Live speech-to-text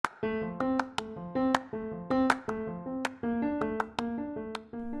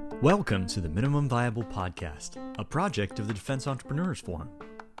Welcome to the Minimum Viable Podcast, a project of the Defense Entrepreneurs Forum.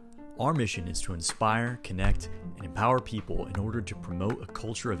 Our mission is to inspire, connect, and empower people in order to promote a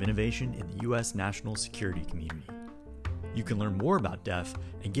culture of innovation in the U.S. national security community. You can learn more about DEF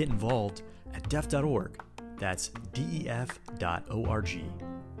and get involved at def.org. That's def.org.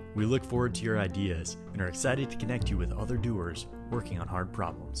 We look forward to your ideas and are excited to connect you with other doers working on hard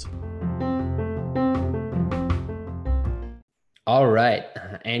problems. All right,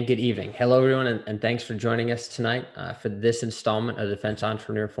 and good evening. Hello, everyone, and thanks for joining us tonight for this installment of the Defense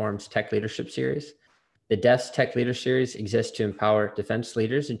Entrepreneur Forum's Tech Leadership Series. The DEF's Tech Leader Series exists to empower defense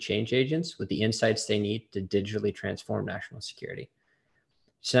leaders and change agents with the insights they need to digitally transform national security.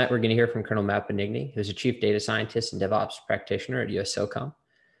 Tonight, we're going to hear from Colonel Matt Benigni, who's a Chief Data Scientist and DevOps Practitioner at USSOCOM.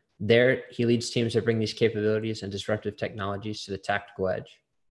 There, he leads teams that bring these capabilities and disruptive technologies to the tactical edge.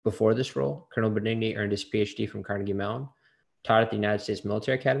 Before this role, Colonel Benigni earned his PhD from Carnegie Mellon, taught at the United States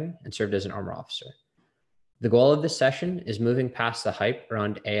Military Academy, and served as an armor officer. The goal of this session is moving past the hype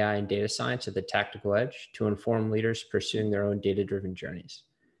around AI and data science at the tactical edge to inform leaders pursuing their own data-driven journeys.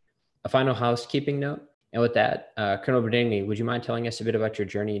 A final housekeeping note, and with that, Colonel Benigni, would you mind telling us a bit about your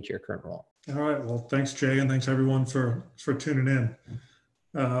journey into your current role? All right, well, thanks, Jay, and thanks everyone for tuning in.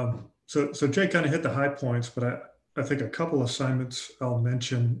 So Jay kind of hit the high points, but I think a couple assignments I'll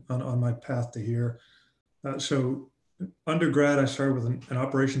mention on my path to here. So undergrad, I started with an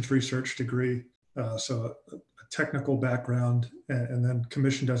operations research degree, so a technical background, and then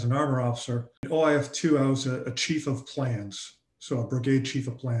commissioned as an armor officer. In OIF-2, I was a chief of plans, so a brigade chief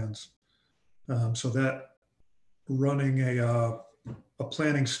of plans. So that running a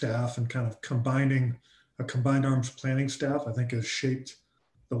planning staff and kind of combining a combined arms planning staff, I think has shaped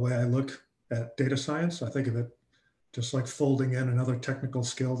the way I look at data science. I think of it just like folding in another technical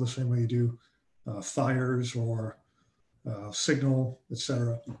skill the same way you do fires or signal, et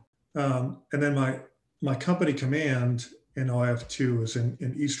cetera. And then my company command in OIF-2 was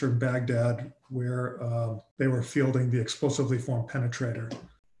in eastern Baghdad, where they were fielding the explosively formed penetrator.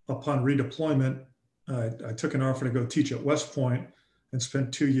 Upon redeployment, I took an offer to go teach at West Point and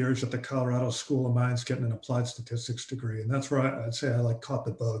spent 2 years at the Colorado School of Mines getting an applied statistics degree. And that's where I'd say I caught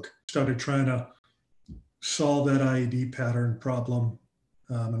the bug. Started trying to solve that IED pattern problem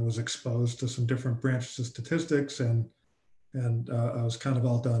and was exposed to some different branches of statistics, and I was kind of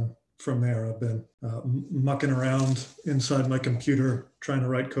all done from there. I've been mucking around inside my computer, trying to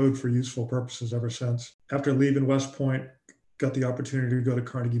write code for useful purposes ever since. After leaving West Point, got the opportunity to go to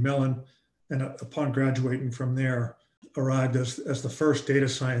Carnegie Mellon, and upon graduating from there, arrived as the first data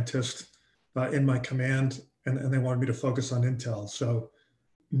scientist in my command, and they wanted me to focus on Intel. So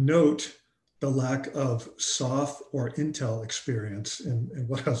note the lack of SOF or Intel experience in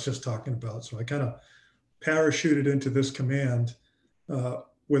what I was just talking about. So I kind of parachuted into this command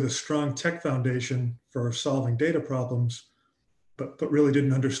with a strong tech foundation for solving data problems, but really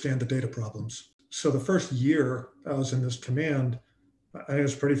didn't understand the data problems. So the first year I was in this command, I think it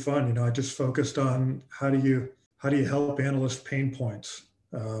was pretty fun. You know, I just focused on how do you help analysts pain points.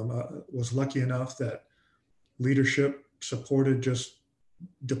 I was lucky enough that leadership supported just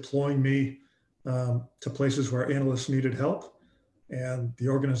deploying me to places where analysts needed help. And the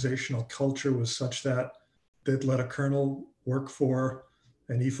organizational culture was such that they'd let a colonel work for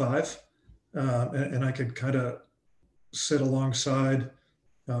an E5, and I could kind of sit alongside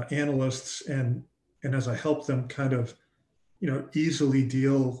analysts, and as I helped them kind of, easily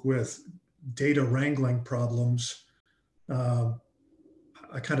deal with data wrangling problems,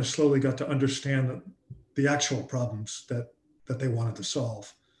 I kind of slowly got to understand the actual problems that they wanted to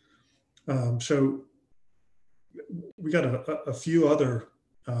solve. So we got a few other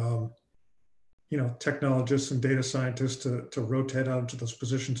technologists and data scientists to rotate out into those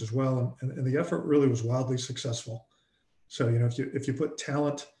positions as well. And the effort really was wildly successful. So, if you put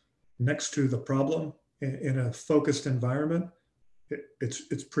talent next to the problem in a focused environment,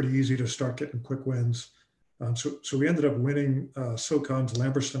 it's pretty easy to start getting quick wins. So we ended up winning SOCOM's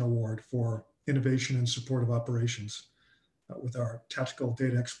Lamberson Award for Innovation and Supportive Operations with our tactical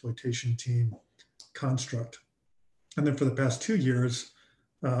data exploitation team construct. And then for the past 2 years,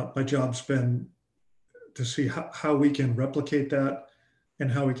 my job's been to see how we can replicate that and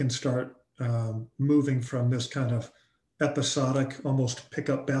how we can start moving from this kind of episodic, almost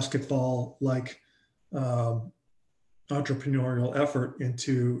pickup basketball-like entrepreneurial effort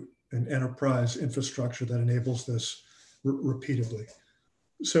into an enterprise infrastructure that enables this repeatedly.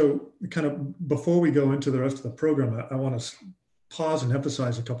 So kind of before we go into the rest of the program, I want to pause and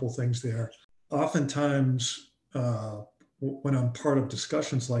emphasize a couple of things there. Oftentimes, when I'm part of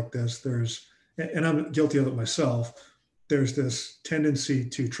discussions like this, and I'm guilty of it myself, there's this tendency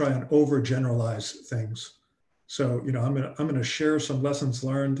to try and overgeneralize things. So, I'm going to share some lessons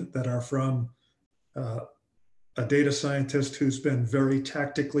learned that are from a data scientist who's been very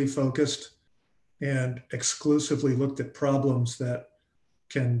tactically focused and exclusively looked at problems that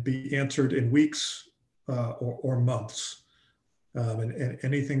can be answered in weeks or months. And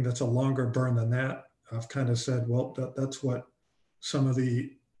anything that's a longer burn than that, I've kind of said, well, that's what some of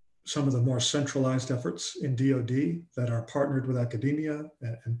the more centralized efforts in DoD that are partnered with academia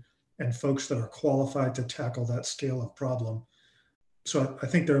and folks that are qualified to tackle that scale of problem. So I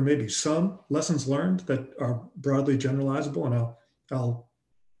think there are maybe some lessons learned that are broadly generalizable, and I'll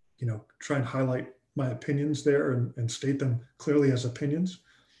try and highlight my opinions there and state them clearly as opinions.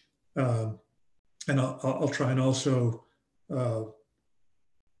 And I'll try and also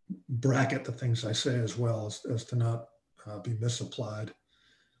bracket the things I say as well as to not be misapplied.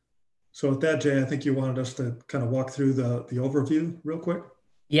 So with that, Jay, I think you wanted us to kind of walk through the overview real quick.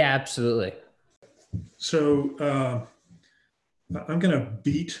 Yeah, absolutely. So I'm going to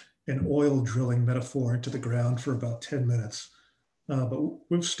beat an oil drilling metaphor into the ground for about 10 minutes. But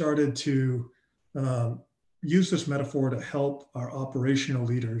we've started to use this metaphor to help our operational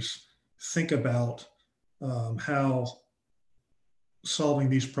leaders think about how solving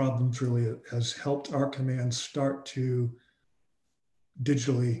these problems really has helped our command start to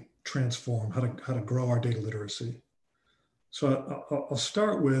digitally transform, how to grow our data literacy. So I'll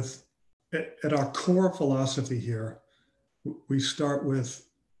start with, at our core philosophy here, we start with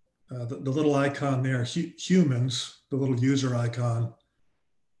the little icon there. Humans, the little user icon,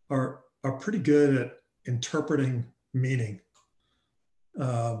 are pretty good at interpreting meaning.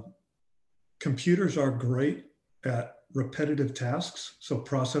 Computers are great at repetitive tasks, so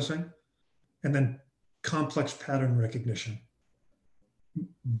processing, and then complex pattern recognition.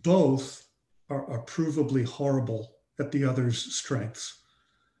 Both are provably horrible at the other's strengths.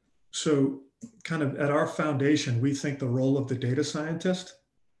 So kind of at our foundation, we think the role of the data scientist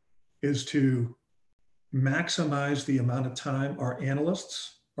is to maximize the amount of time our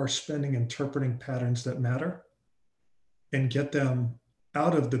analysts are spending interpreting patterns that matter and get them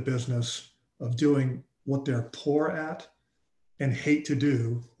out of the business of doing what they're poor at and hate to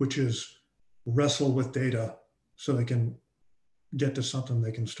do, which is wrestle with data so they can get to something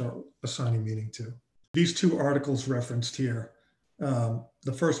they can start assigning meaning to. These two articles referenced here,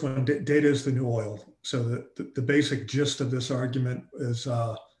 the first one, data is the new oil. So the basic gist of this argument is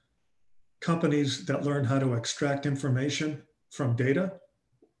companies that learn how to extract information from data,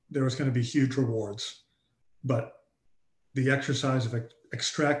 there was going to be huge rewards. But the exercise of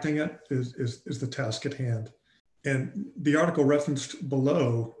extracting it is the task at hand. And the article referenced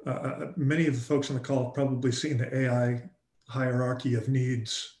below, many of the folks on the call have probably seen the AI hierarchy of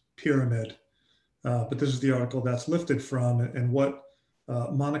needs pyramid. But this is the article that's lifted from. And what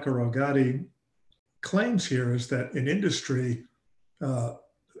Monica Rogati claims here is that in industry,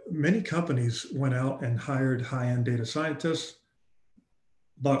 many companies went out and hired high-end data scientists,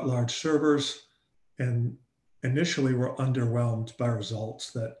 bought large servers, and initially were underwhelmed by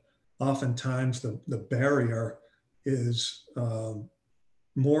results. That oftentimes the barrier is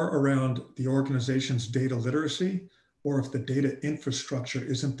more around the organization's data literacy, or if the data infrastructure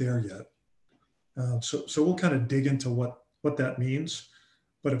isn't there yet. So we'll kind of dig into what that means.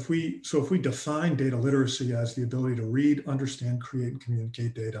 But if we define data literacy as the ability to read, understand, create, and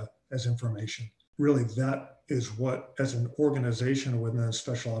communicate data as information, really that is what, as an organization within a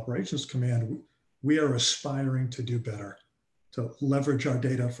Special Operations Command, we are aspiring to do better, to leverage our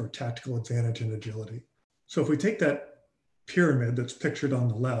data for tactical advantage and agility. So if we take that pyramid that's pictured on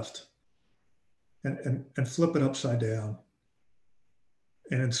the left and flip it upside down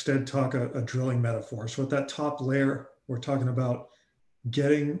and instead talk a drilling metaphor. So at that top layer, we're talking about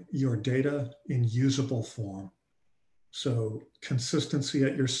getting your data in usable form. So consistency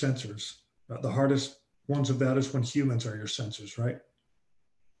at your sensors. The hardest ones of that is when humans are your sensors, right?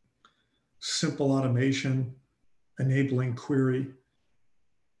 Simple automation, enabling query.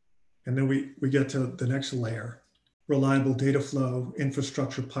 And then we get to the next layer, reliable data flow,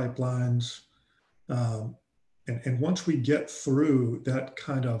 infrastructure pipelines. And once we get through that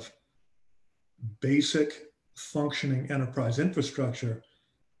kind of basic functioning enterprise infrastructure,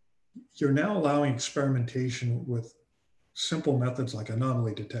 you're now allowing experimentation with simple methods like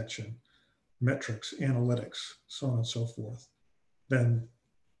anomaly detection, metrics, analytics, so on and so forth. Then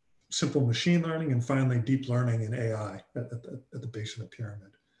simple machine learning, and finally deep learning and AI at the base of the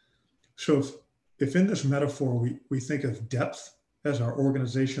pyramid. So if in this metaphor we think of depth as our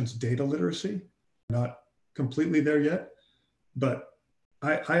organization's data literacy, not completely there yet, But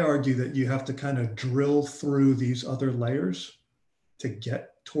I argue that you have to kind of drill through these other layers to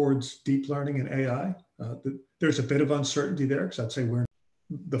get towards deep learning and AI. There's a bit of uncertainty there because I'd say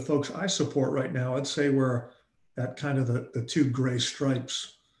the folks I support right now, I'd say we're at kind of the two gray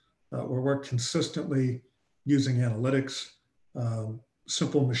stripes where we're consistently using analytics,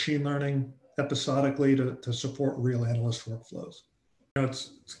 simple machine learning episodically to support real analyst workflows.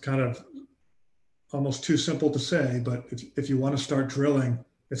 It's kind of almost too simple to say, but if you want to start drilling,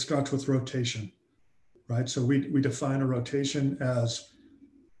 it starts with rotation, right? So we define a rotation as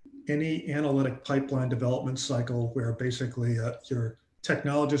any analytic pipeline development cycle where basically your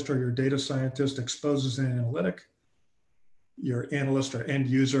technologist or your data scientist exposes an analytic, your analyst or end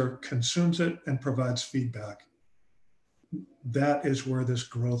user consumes it and provides feedback. That is where this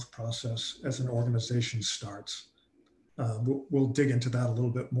growth process as an organization starts. We'll dig into that a little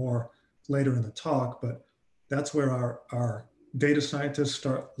bit more later in the talk, but that's where our data scientists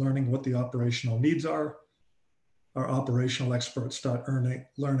start learning what the operational needs are. Our operational experts start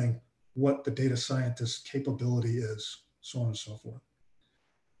learning what the data scientist's capability is, so on and so forth.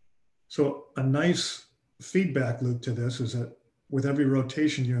 So a nice feedback loop to this is that with every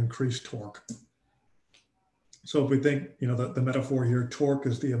rotation, you increase torque. So if we think, the metaphor here, torque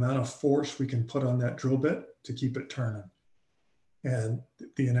is the amount of force we can put on that drill bit to keep it turning. And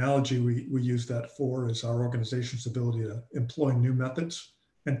the analogy we use that for is our organization's ability to employ new methods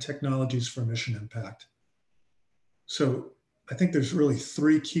and technologies for mission impact. So I think there's really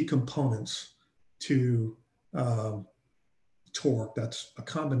three key components to torque. That's a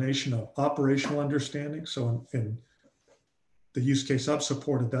combination of operational understanding. So in the use case I've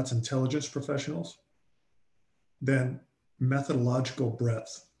supported, that's intelligence professionals. Then methodological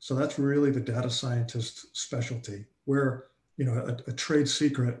breadth. So that's really the data scientist's specialty. We're, a trade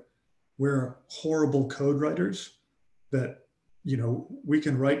secret. We're horrible code writers that, we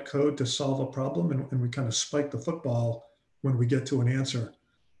can write code to solve a problem and we kind of spike the football when we get to an answer.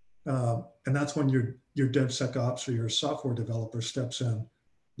 And that's when your DevSecOps or your software developer steps in.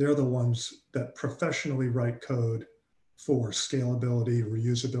 They're the ones that professionally write code for scalability,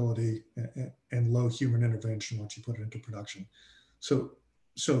 reusability, and low human intervention once you put it into production. So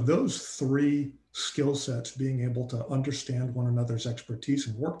those three skill sets, being able to understand one another's expertise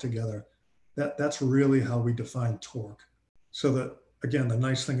and work together, that's really how we define torque. So that, again, the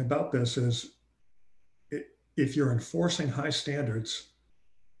nice thing about this is if you're enforcing high standards,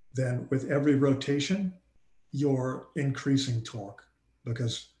 then with every rotation, you're increasing torque,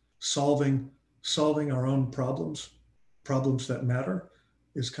 because solving our own problems that matter,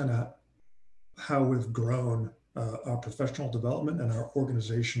 is kind of how we've grown our professional development and our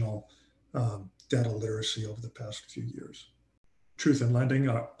organizational data literacy over the past few years. Truth in lending,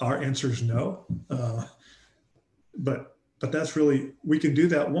 our answer is no, but that's really, we can do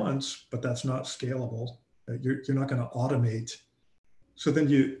that once, but that's not scalable. You're not going to automate. So then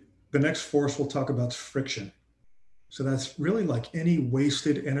the next force we'll talk about is friction. So that's really like any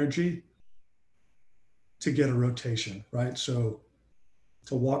wasted energy to get a rotation, right? So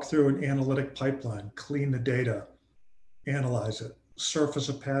to walk through an analytic pipeline, clean the data, analyze it, surface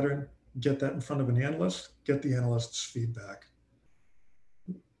a pattern, get that in front of an analyst, get the analyst's feedback.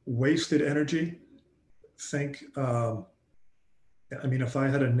 Wasted energy, think, if I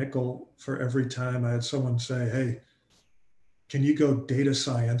had a nickel for every time I had someone say, hey, can you go data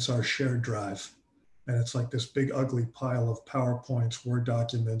science our shared drive? And it's like this big ugly pile of PowerPoints, Word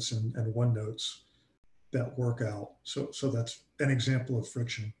documents, and OneNotes that work out. So that's an example of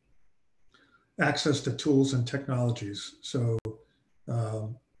friction. Access to tools and technologies. So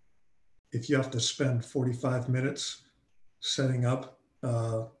if you have to spend 45 minutes setting up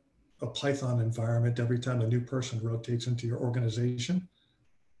a Python environment every time a new person rotates into your organization,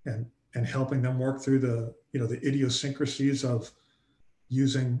 and helping them work through the idiosyncrasies of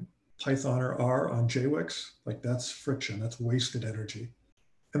using Python or R on JWix, like that's friction, that's wasted energy.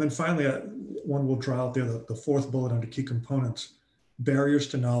 And then finally, one will draw out there the fourth bullet under key components, barriers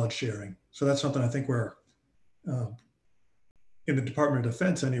to knowledge sharing. So that's something I think we're, in the Department of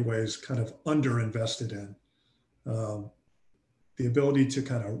Defense anyways, kind of underinvested in. The ability to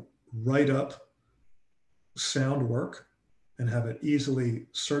kind of write up sound work and have it easily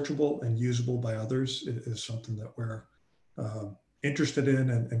searchable and usable by others is something that we're interested in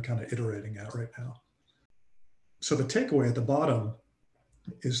and kind of iterating at right now. So the takeaway at the bottom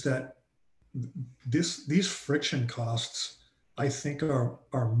is that these friction costs, I think,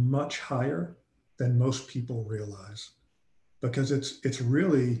 are much higher than most people realize, because it's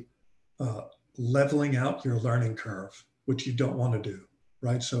really leveling out your learning curve, which you don't want to do,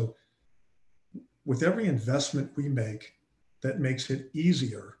 right? So with every investment we make that makes it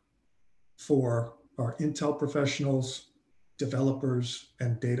easier for our Intel professionals, developers,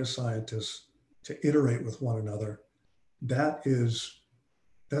 and data scientists to iterate with one another,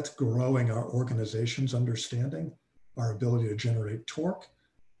 that's growing our organization's understanding, our ability to generate torque,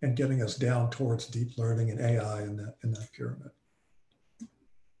 and getting us down towards deep learning and AI in that pyramid.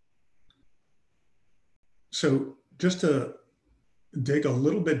 So just to dig a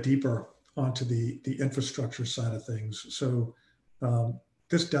little bit deeper onto the infrastructure side of things. So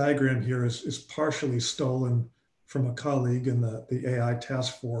this diagram here is partially stolen from a colleague in the AI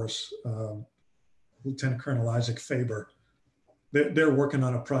task force, Lieutenant Colonel Isaac Faber. They're working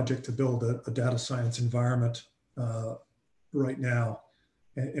on a project to build a data science environment right now.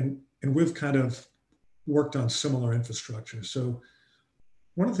 And we've kind of worked on similar infrastructure. So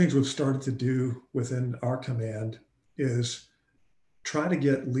one of the things we've started to do within our command is try to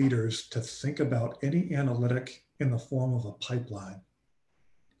get leaders to think about any analytic in the form of a pipeline.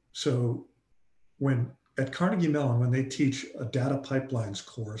 So at Carnegie Mellon, when they teach a data pipelines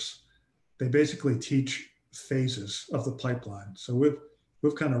course, they basically teach phases of the pipeline. So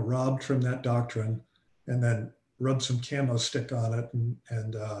we've kind of robbed from that doctrine and then rubbed some camo stick on it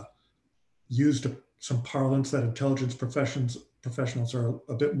and used some parlance that intelligence professionals are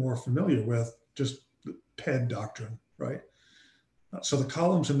a bit more familiar with, just the PED doctrine, right? So the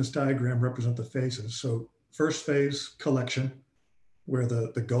columns in this diagram represent the phases. So first phase, collection, where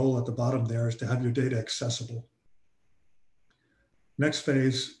the goal at the bottom there is to have your data accessible. Next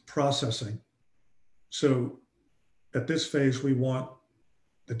phase, processing. So at this phase, we want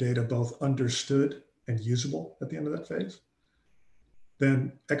the data both understood and usable at the end of that phase.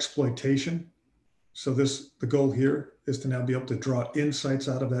 Then exploitation. So the goal here is to now be able to draw insights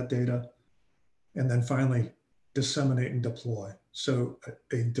out of that data. And then finally, disseminate and deploy. So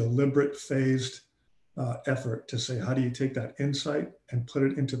a deliberate phased effort to say, how do you take that insight and put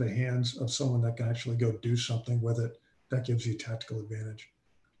it into the hands of someone that can actually go do something with it that gives you tactical advantage.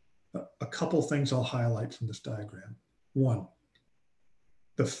 A couple things I'll highlight from this diagram. One,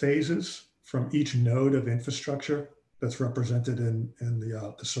 the phases from each node of infrastructure that's represented in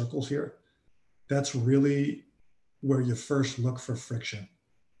the circles here, that's really where you first look for friction.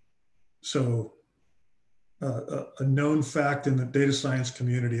 So a known fact in the data science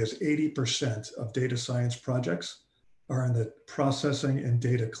community is 80% of data science projects are in the processing and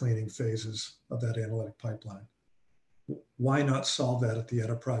data cleaning phases of that analytic pipeline. Why not solve that at the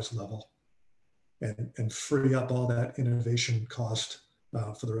enterprise level and free up all that innovation cost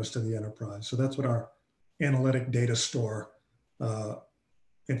for the rest of the enterprise? So that's what our analytic data store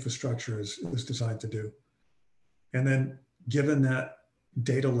infrastructure is designed to do. And then given that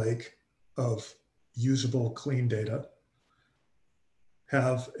data lake of usable, clean data,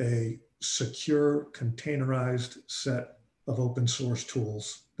 have a secure, containerized set of open source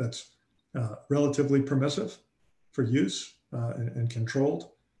tools that's relatively permissive for use and controlled,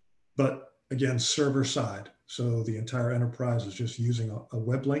 but again, server side. So the entire enterprise is just using a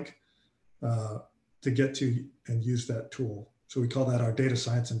web link to get to and use that tool. So we call that our data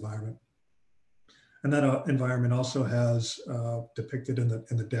science environment. And that environment also has depicted in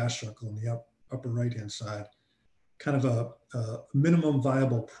the dash circle in the upper right-hand side, kind of a minimum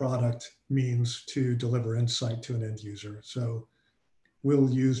viable product means to deliver insight to an end user. So we'll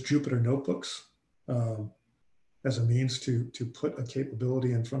use Jupyter notebooks as a means to put a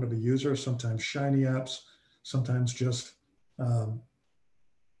capability in front of a user, sometimes Shiny apps, sometimes just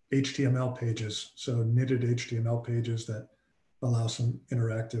HTML pages. So knitted HTML pages that allow some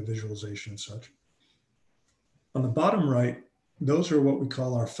interactive visualization and such. On the bottom right, those are what we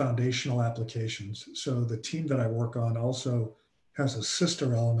call our foundational applications. So the team that I work on also has a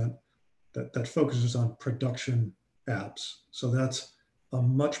sister element that focuses on production apps. So that's a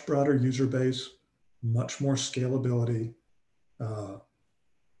much broader user base, much more scalability,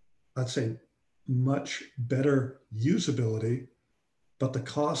 I'd say much better usability, but the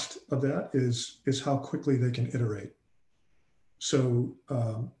cost of that is how quickly they can iterate. So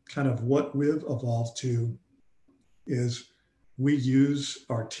kind of what we've evolved to is we use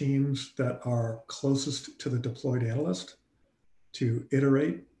our teams that are closest to the deployed analyst to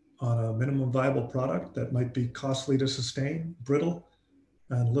iterate on a minimum viable product that might be costly to sustain, brittle,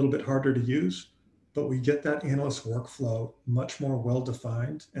 and a little bit harder to use, but we get that analyst workflow much more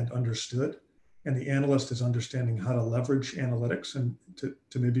well-defined and understood. And the analyst is understanding how to leverage analytics and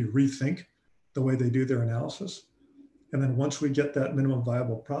to maybe rethink the way they do their analysis. And then once we get that minimum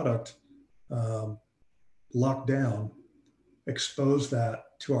viable product locked down, expose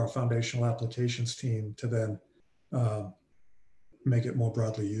that to our foundational applications team to then make it more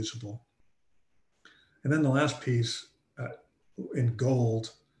broadly usable. And then the last piece, in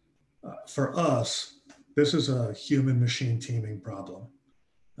gold. For us, this is a human machine teaming problem.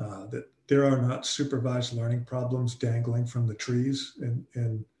 That there are not supervised learning problems dangling from the trees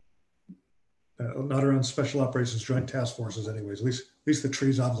in not around special operations joint task forces anyways, at least the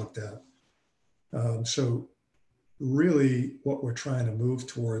trees I've looked at. So really what we're trying to move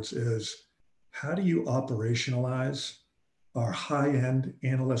towards is, how do you operationalize our high-end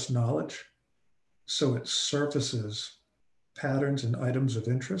analyst knowledge so it surfaces patterns and items of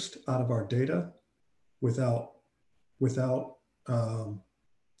interest out of our data without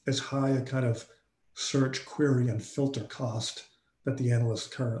as high a kind of search, query, and filter cost that the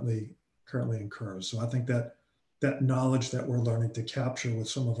analyst currently incurs. So I think that knowledge that we're learning to capture with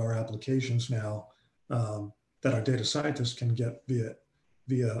some of our applications now, that our data scientists can get via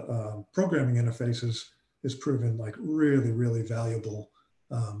programming interfaces, is proven like really, really valuable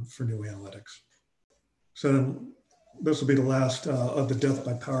for new analytics. So then this will be the last of the death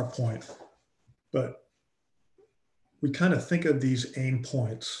by PowerPoint, but we kind of think of these aim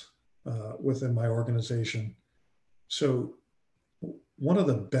points within my organization. So one of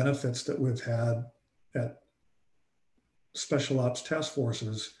the benefits that we've had at special ops task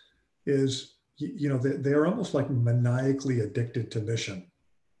forces is, they're almost like maniacally addicted to mission.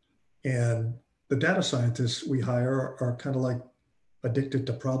 And the data scientists we hire are kind of like addicted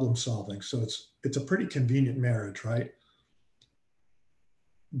to problem solving. So it's a pretty convenient marriage, right?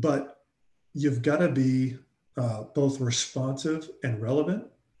 But you've got to be both responsive and relevant,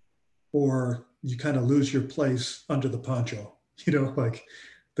 or you kind of lose your place under the poncho. Like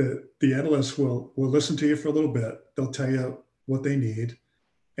the analysts will listen to you for a little bit. They'll tell you what they need.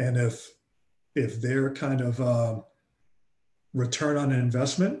 And if their kind of return on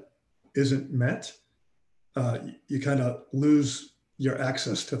investment isn't met, you kind of lose your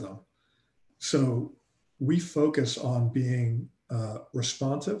access to them. So we focus on being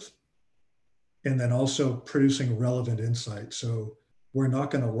responsive and then also producing relevant insight. So we're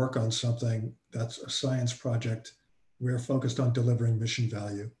not going to work on something that's a science project. We're focused on delivering mission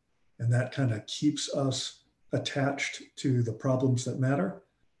value. And that kind of keeps us attached to the problems that matter,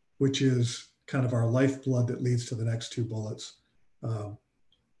 which is kind of our lifeblood that leads to the next two bullets.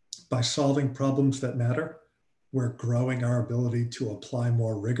 By solving problems that matter, we're growing our ability to apply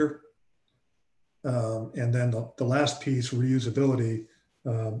more rigor. And then the last piece, reusability,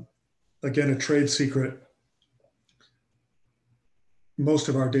 again, a trade secret. Most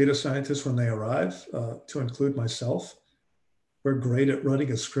of our data scientists, when they arrive, to include myself, we're great at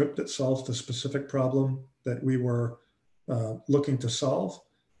running a script that solves the specific problem that we were looking to solve,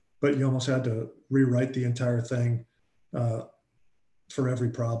 but you almost had to rewrite the entire thing for every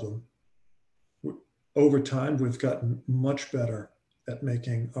problem. Over time, we've gotten much better at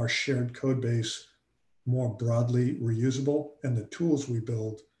making our shared code base more broadly reusable and the tools we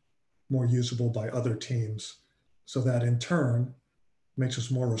build more usable by other teams. So that in turn makes us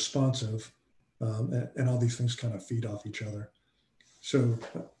more responsive, and all these things kind of feed off each other. So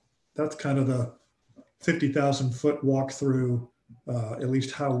that's kind of the 50,000 foot walk through, at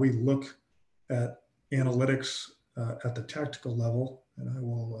least how we look at analytics at the tactical level. And I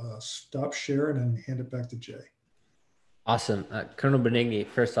will stop sharing and hand it back to Jay. Awesome. Colonel Benigni,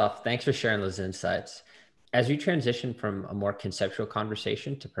 first off, thanks for sharing those insights. As we transition from a more conceptual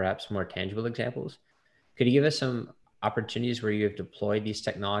conversation to perhaps more tangible examples, could you give us some opportunities where you have deployed these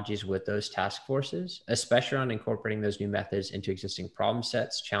technologies with those task forces, especially on incorporating those new methods into existing problem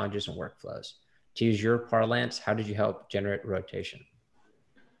sets, challenges, and workflows? To use your parlance, how did you help generate rotation?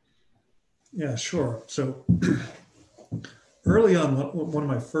 Yeah, sure. So early on, one of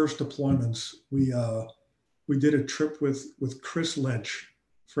my first deployments, we did a trip with Chris Lynch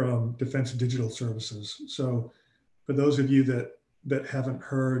from Defense Digital Services. So for those of you that haven't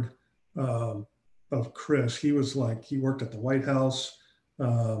heard of Chris, he worked at the White House.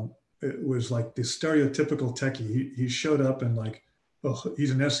 It was like the stereotypical techie. He showed up in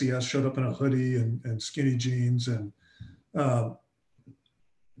he's an SES, showed up in a hoodie and skinny jeans. And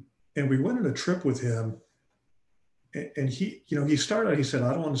we went on a trip with him. And he started out, he said,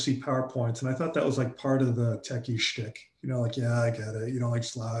 I don't want to see PowerPoints. And I thought that was like part of the techie shtick, yeah, I get it. You don't like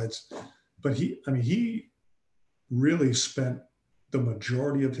slides. But he really spent the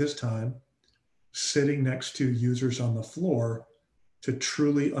majority of his time sitting next to users on the floor to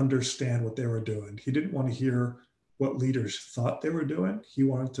truly understand what they were doing. He didn't want to hear what leaders thought they were doing. He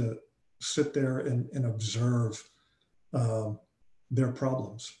wanted to sit there and observe their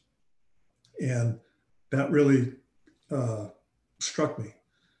problems. And that really struck me.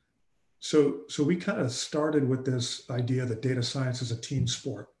 So we kind of started with this idea that data science is a team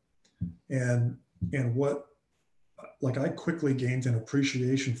sport. And what like I quickly gained an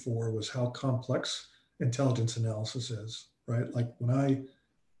appreciation for was how complex intelligence analysis is, right? Like when I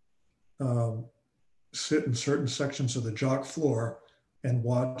sit in certain sections of the jock floor and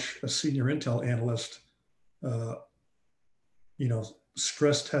watch a senior intel analyst, uh,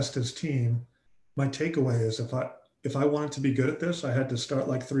 stress test his team, my takeaway is if I wanted to be good at this, I had to start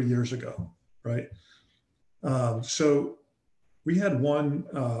like 3 years ago, right? So we had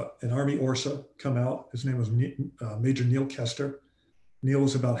an Army ORSA come out. His name was Major Neil Kester. Neil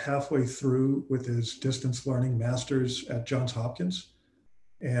was about halfway through with his distance learning master's at Johns Hopkins.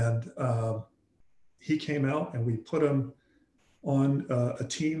 And he came out and we put him on a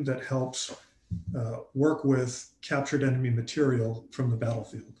team that helps work with captured enemy material from the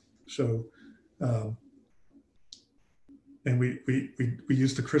battlefield. So, and we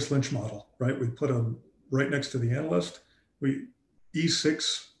used the Chris Lynch model, right? We put him right next to the analyst.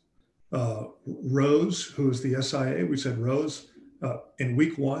 E6 Rose, who is the SIA, we said, Rose, in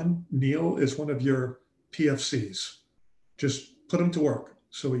week 1, Neil is one of your PFCs. Just put him to work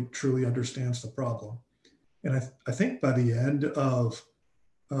so he truly understands the problem. And I think by the end of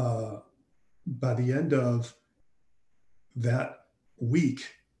that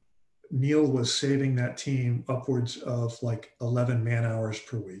week, Neil was saving that team upwards of like 11 man hours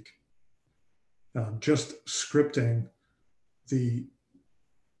per week. Just scripting the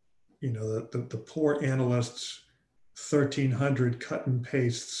poor analyst's 1,300 cut and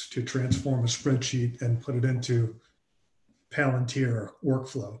pastes to transform a spreadsheet and put it into Palantir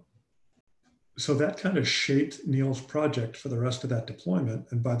workflow. So that kind of shaped Neil's project for the rest of that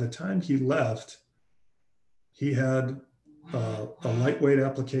deployment. And by the time he left, he had a lightweight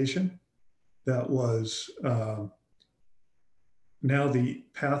application that was now the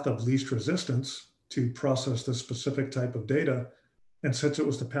path of least resistance to process this specific type of data. And since it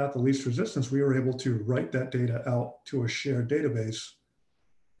was the path of least resistance, we were able to write that data out to a shared database.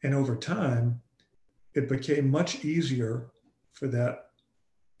 And over time, it became much easier for that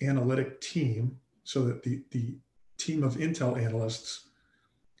analytic team, so that the team of Intel analysts,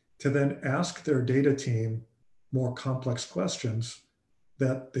 to then ask their data team more complex questions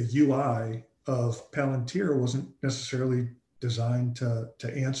that the UI of Palantir wasn't necessarily designed to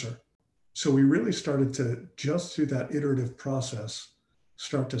answer. So we really started to, just through that iterative process,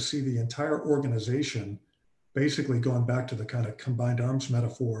 start to see the entire organization, basically going back to the kind of combined arms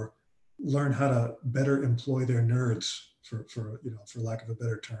metaphor, learn how to better employ their nerds, for lack of a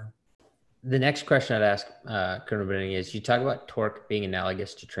better term. The next question I'd ask Colonel Benning is, you talk about torque being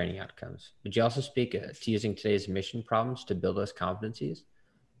analogous to training outcomes, but you also speak to using today's mission problems to build those competencies.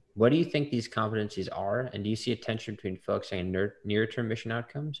 What do you think these competencies are? And do you see a tension between focusing on near-term mission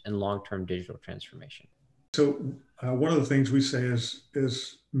outcomes and long-term digital transformation? So one of the things we say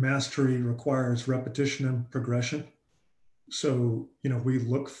is mastery requires repetition and progression. So, we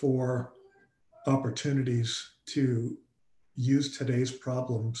look for opportunities to use today's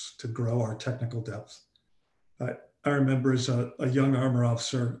problems to grow our technical depth. I remember as a young armor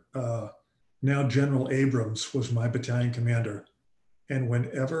officer, now General Abrams was my battalion commander. And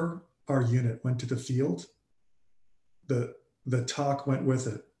whenever our unit went to the field, the talk went with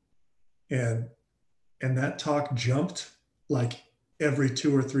it. And that talk jumped like every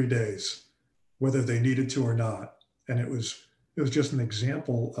 2 or 3 days, whether they needed to or not. And it was just an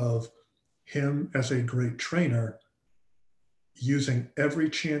example of him as a great trainer using every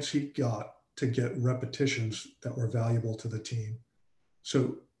chance he got to get repetitions that were valuable to the team.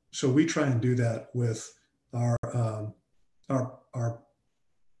 So we try and do that with our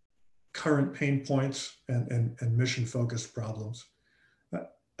current pain points and mission focused problems.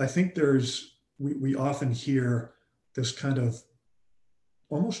 I think we often hear this kind of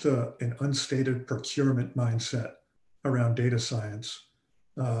almost an unstated procurement mindset around data science,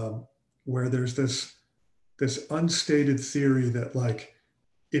 where there's this unstated theory that, like,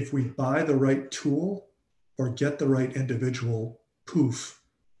 if we buy the right tool or get the right individual, poof,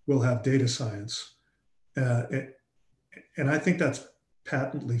 we'll have data science. And I think that's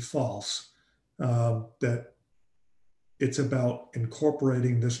patently false, that it's about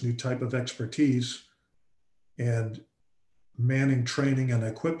incorporating this new type of expertise and manning, training, and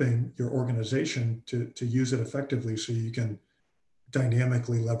equipping your organization to use it effectively so you can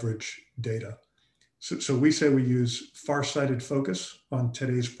dynamically leverage data. So we say we use far-sighted focus on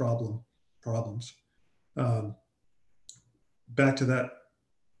today's problems. Back to that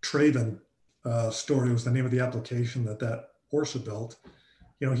Traven story was the name of the application that ORSA built.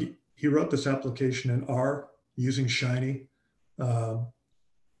 He wrote this application in R using Shiny.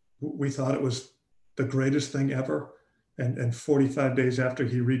 We thought it was the greatest thing ever. And 45 days after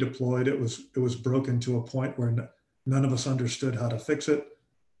he redeployed, it was broken to a point where None of us understood how to fix it.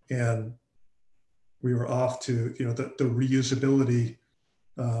 And we were off to, the reusability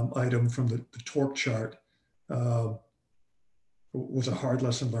item from the torque chart was a hard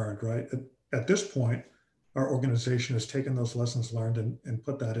lesson learned, right? At this point, our organization has taken those lessons learned and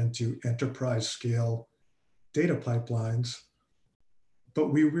put that into enterprise scale data pipelines,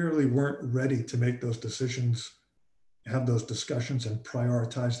 but we really weren't ready to make those decisions, have those discussions, and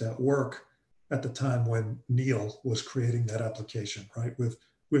prioritize that work at the time when Neil was creating that application, right?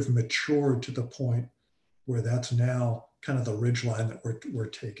 We've matured to the point where that's now kind of the ridgeline that we're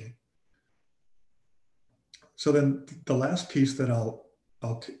taking. So then the last piece that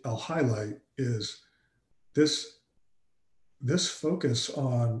I'll highlight is this focus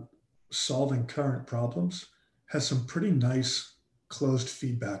on solving current problems has some pretty nice closed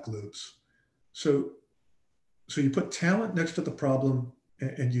feedback loops. So you put talent next to the problem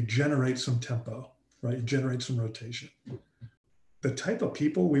and you generate some tempo, right? You generate some rotation. The type of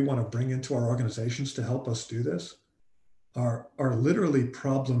people we want to bring into our organizations to help us do this are literally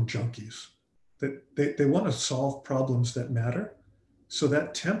problem junkies. They want to solve problems that matter. So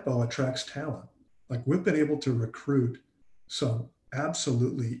that tempo attracts talent. Like, we've been able to recruit some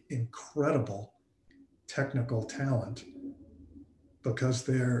absolutely incredible technical talent because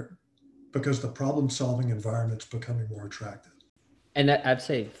the problem solving environment's becoming more attractive. And I'd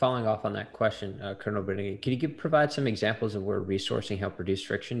say, following off on that question, Colonel Brittany, can you provide some examples of where resourcing helped reduce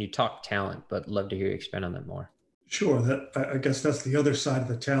friction? You talked talent, but love to hear you expand on that more. Sure. I guess that's the other side of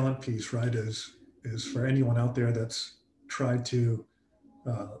the talent piece, right? Is for anyone out there that's tried to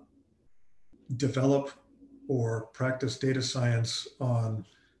develop or practice data science on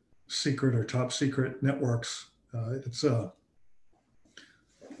secret or top secret networks,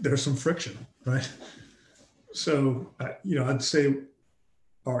 there's some friction, right? So, I'd say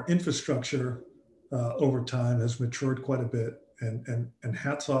our infrastructure over time has matured quite a bit, and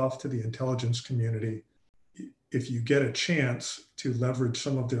hats off to the intelligence community. If you get a chance to leverage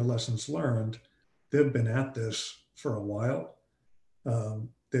some of their lessons learned, they've been at this for a while.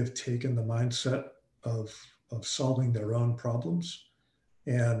 They've taken the mindset of solving their own problems.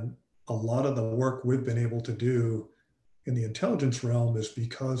 And a lot of the work we've been able to do in the intelligence realm is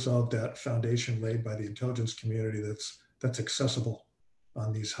because of that foundation laid by the intelligence community that's accessible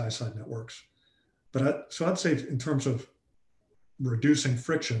on these high side networks. So I'd say, in terms of reducing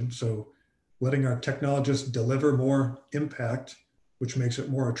friction, so letting our technologists deliver more impact, which makes it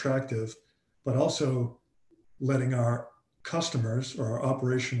more attractive, but also letting our customers or our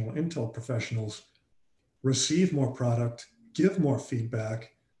operational intel professionals receive more product, give more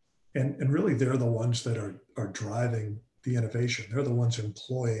feedback, and really they're the ones that are driving the innovation. They're the ones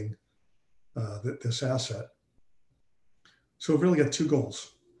employing this asset. So we've really got two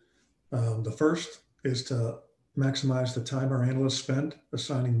goals. The first is to maximize the time our analysts spend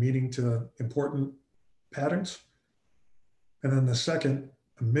assigning meaning to important patterns. And then the second,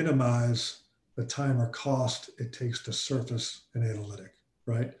 minimize the time or cost it takes to surface an analytic,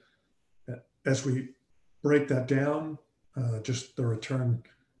 right? As we break that down, just the return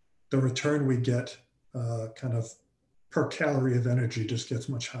we get kind of per calorie of energy just gets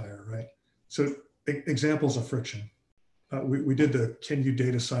much higher, right? So examples of friction. We did the Can You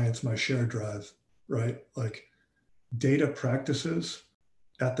Data Science My Share Drive, right? Like, data practices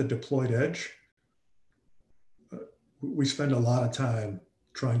at the deployed edge. We spend a lot of time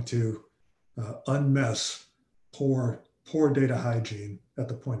trying to unmess poor data hygiene at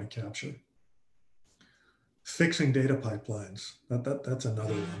the point of capture. Fixing data pipelines, that's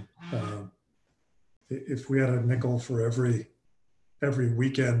another one. If we had a nickel for every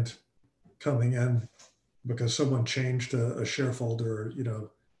weekend coming in because someone changed a share folder,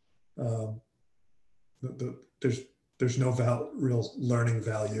 there's no real learning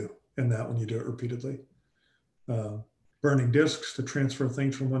value in that when you do it repeatedly. Burning disks to transfer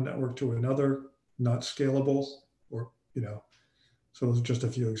things from one network to another, not scalable, or so those are just a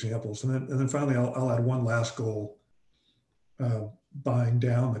few examples. And then finally, I'll add one last goal: buying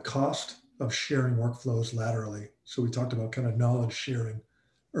down the cost of sharing workflows laterally. So we talked about kind of knowledge sharing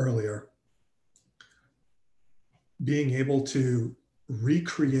earlier. Being able to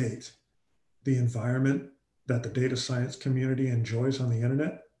recreate the environment that the data science community enjoys on the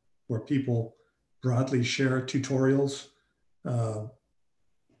internet, where people broadly share tutorials,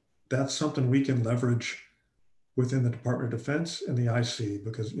 that's something we can leverage within the Department of Defense and the IC,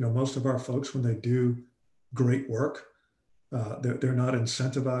 because most of our folks, when they do great work, they're not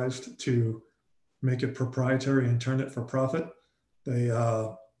incentivized to make it proprietary and turn it for profit. They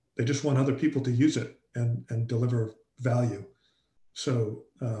just want other people to use it and deliver value. So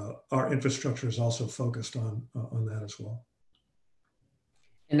our infrastructure is also focused on that as well.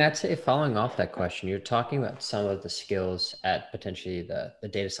 And I'd say following off that question, you're talking about some of the skills at potentially the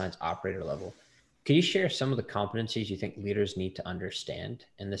data science operator level. Can you share some of the competencies you think leaders need to understand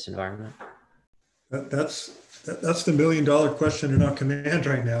in this environment? That's the $1 million question in our command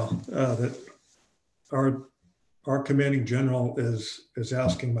right now. That our commanding general is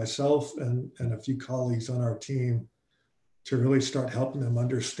asking myself and a few colleagues on our team to really start helping them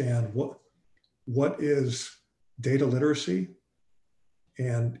understand what is data literacy,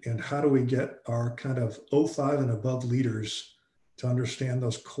 and how do we get our kind of 05 and above leaders to understand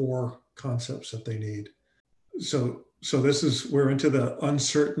those core concepts that they need. So we're into the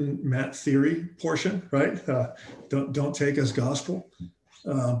uncertain Matt theory portion, right? Don't take as gospel.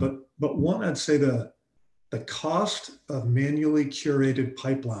 But one, I'd say the cost of manually curated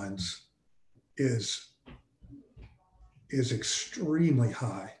pipelines is extremely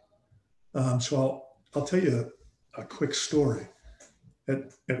high. So I'll tell you a quick story.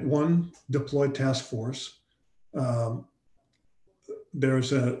 At one deployed task force,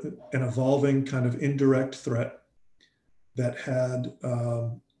 there's an evolving kind of indirect threat that had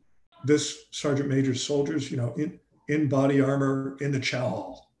this sergeant major's soldiers, in body armor in the chow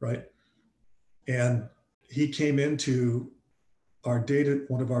hall, right? And he came into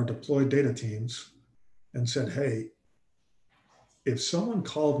one of our deployed data teams and said, hey, if someone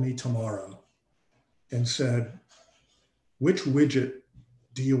called me tomorrow and said, which widget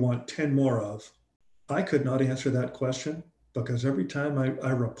do you want 10 more of? I could not answer that question, because every time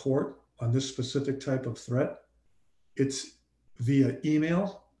I report on this specific type of threat, it's via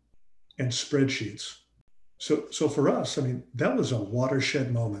email and spreadsheets. So for us, I mean, that was a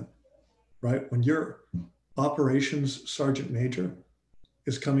watershed moment, right? When your operations sergeant major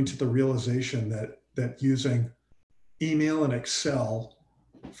is coming to the realization that using email and Excel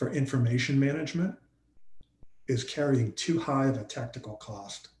for information management is carrying too high of a tactical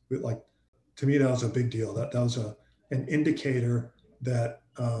cost. Like, to me, that was a big deal. That was an indicator that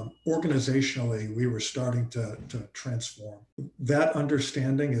organizationally we were starting to transform. That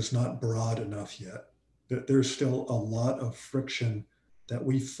understanding is not broad enough yet. There's still a lot of friction that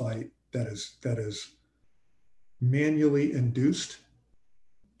we fight that is manually induced.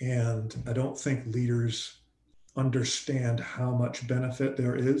 And I don't think leaders understand how much benefit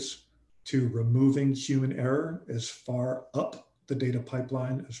there is to removing human error as far up the data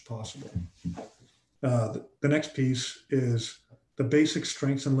pipeline as possible. The next piece is the basic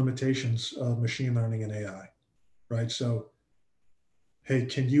strengths and limitations of machine learning and AI, right? So, hey,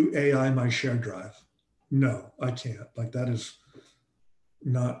 can you AI my shared drive? No, I can't. Like, that is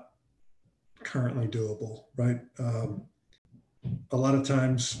not currently doable, right? A lot of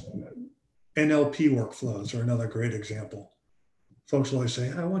times, NLP workflows are another great example. Folks will always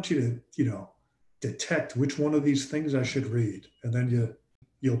say, I want you to, detect which one of these things I should read. And then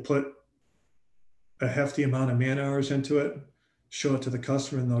you'll put a hefty amount of man hours into it, show it to the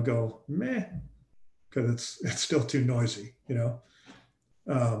customer, and they'll go, meh, because it's still too noisy,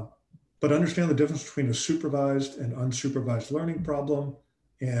 But understand the difference between a supervised and unsupervised learning problem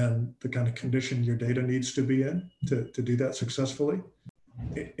and the kind of condition your data needs to be in to do that successfully.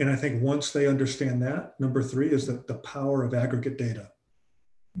 And I think once they understand that, number 3 is that the power of aggregate data.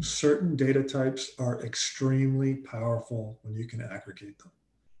 Certain data types are extremely powerful when you can aggregate them.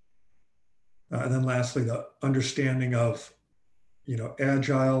 And then lastly, the understanding of,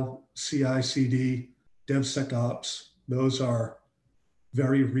 agile, CI/CD, DevSecOps. Those are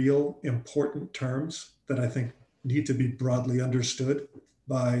very real, important terms that I think need to be broadly understood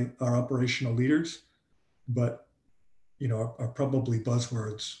by our operational leaders, but are probably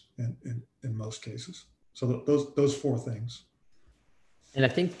buzzwords in most cases. So those 4 things. And I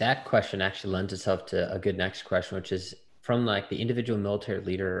think that question actually lends itself to a good next question, which is from like the individual military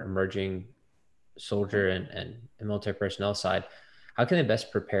leader, emerging soldier and military personnel side, how can they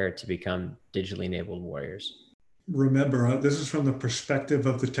best prepare to become digitally enabled warriors? Remember, this is from the perspective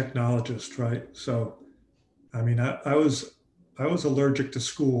of the technologist, right? So, I mean, I was allergic to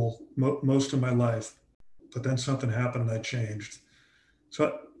school most of my life, but then something happened and I changed.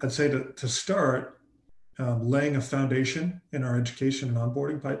 So I'd say to start, laying a foundation in our education and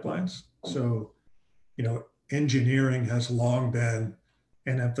onboarding pipelines. So, engineering has long been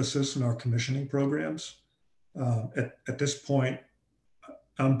an emphasis in our commissioning programs. At this point,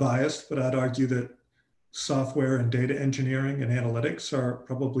 I'm biased, but I'd argue that software and data engineering and analytics are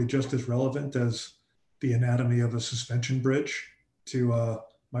probably just as relevant as the anatomy of a suspension bridge to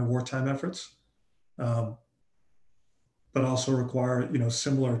my wartime efforts, but also require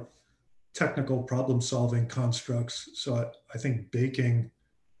similar technical problem solving constructs. So I think baking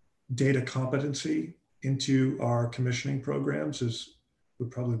data competency into our commissioning programs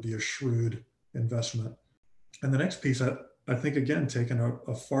would probably be a shrewd investment. And the next piece, I think, again, taking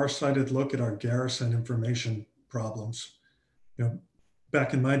a far-sighted look at our garrison information problems.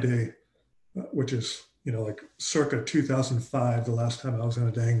 Back in my day, which is, like circa 2005, the last time I was in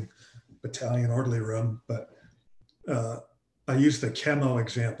a dang battalion orderly room, but I used the chemo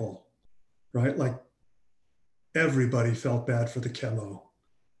example, right? Like everybody felt bad for the chemo.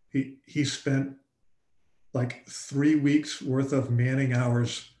 He spent like 3 weeks worth of manning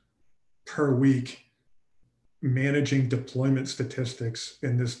hours per week managing deployment statistics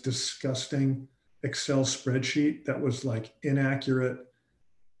in this disgusting Excel spreadsheet that was like inaccurate,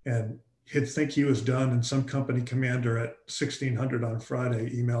 and he'd think he was done, and some company commander at 1600 on Friday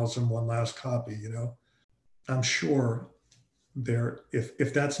emails him one last copy. I'm sure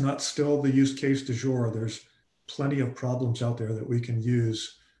if that's not still the use case du jour, there's plenty of problems out there that we can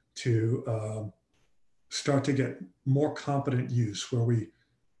use to start to get more competent use, where we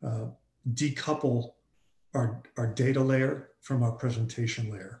decouple our data layer from our presentation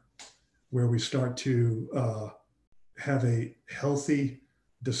layer, where we start to have a healthy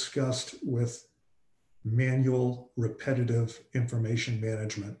disgust with manual, repetitive information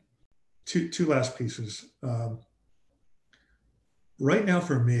management. Two last pieces. Right now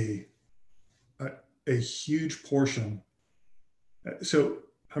for me, a huge portion, so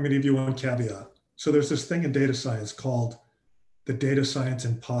I'm going to give you one caveat. So there's this thing in data science called the data science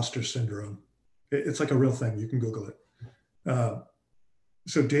imposter syndrome. It's like a real thing. You can Google it.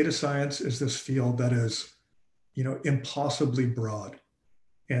 So data science is this field that is, impossibly broad.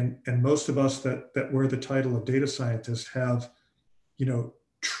 And most of us that wear the title of data scientist have,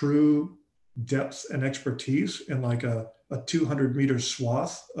 true depth and expertise in like a 200-meter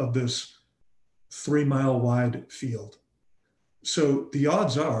swath of this 3-mile wide field. So the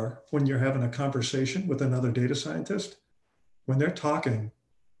odds are, when you're having a conversation with another data scientist, when they're talking,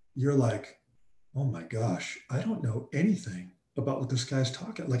 you're like, oh my gosh, I don't know anything about what this guy's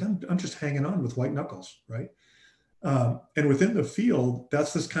talking. Like I'm just hanging on with white knuckles, right? And within the field,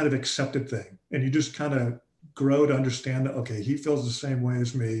 that's this kind of accepted thing. And you just kind of grow to understand that, okay, he feels the same way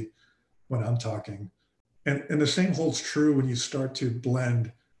as me when I'm talking. And the same holds true when you start to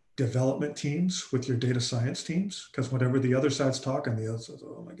blend development teams with your data science teams, because whenever the other side's talking, the other side's,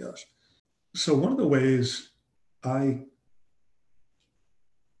 oh my gosh. So one of the ways I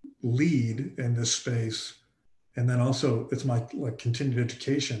lead in this space, and then also it's my continued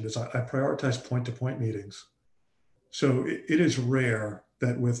education, is I prioritize point-to-point meetings. So it is rare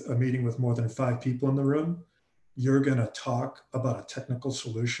that with a meeting with more than 5 people in the room, you're going to talk about a technical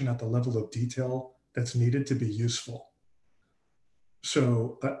solution at the level of detail that's needed to be useful.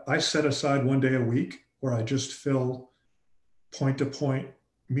 So I set aside one day a week where I just fill point-to-point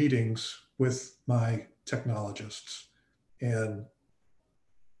meetings with my technologists. And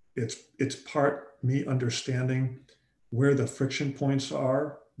it's part me understanding where the friction points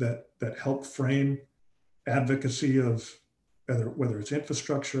are that help frame advocacy of whether it's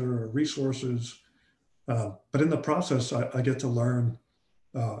infrastructure or resources. But in the process, I get to learn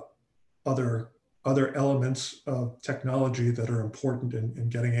other elements of technology that are important in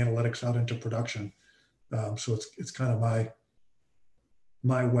getting analytics out into production. So it's kind of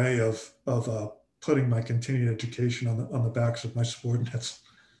my way of putting my continued education on the backs of my subordinates.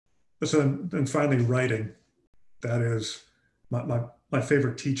 So then finally, writing. That is my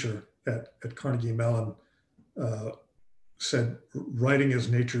favorite teacher at Carnegie Mellon said, writing is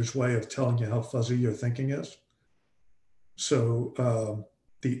nature's way of telling you how fuzzy your thinking is. So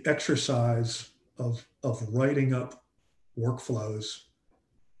the exercise of writing up workflows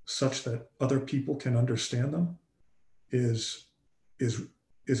such that other people can understand them is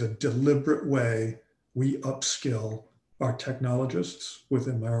a deliberate way we upskill our technologists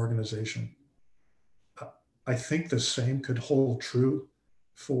within my organization. I think the same could hold true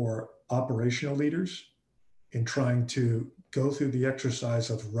for operational leaders in trying to go through the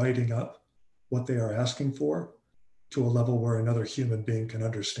exercise of writing up what they are asking for to a level where another human being can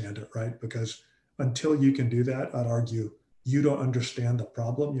understand it, right? Because until you can do that, I'd argue you don't understand the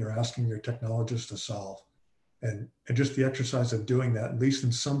problem you're asking your technologist to solve. And just the exercise of doing that, at least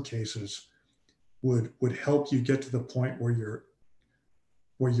in some cases, would help you get to the point where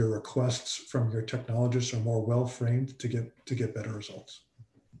your requests from your technologists are more well framed to get better results.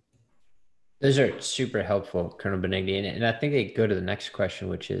 Those are super helpful, Colonel Benigni. And I think they go to the next question,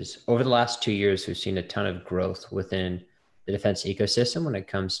 which is, over the last 2 years, we've seen a ton of growth within the defense ecosystem when it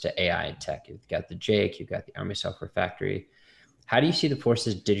comes to AI and tech. You've got the JAIC, you've got the Army Software Factory. How do you see the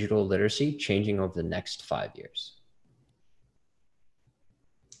force's digital literacy changing over the next 5 years?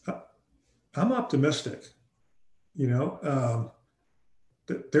 I'm optimistic.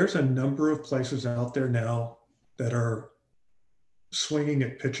 There's a number of places out there now that are swinging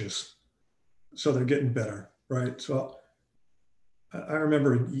at pitches, so they're getting better, right? So I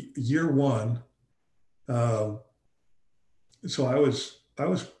remember year one. Um, so I was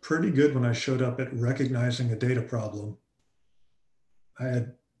pretty good when I showed up at recognizing a data problem. I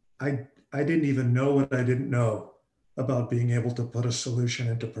had I I didn't even know what I didn't know about being able to put a solution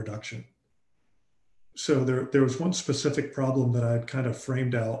into production. So there was one specific problem that I had kind of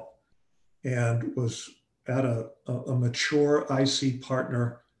framed out and was at a mature IC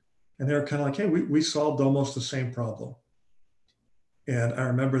partner, and they were kind of like, hey, we solved almost the same problem. And I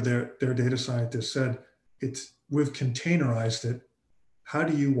remember their data scientist said, we've containerized it. How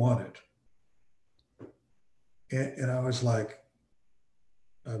do you want it? And I was like,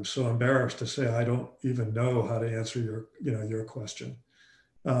 I'm so embarrassed to say I don't even know how to answer your question.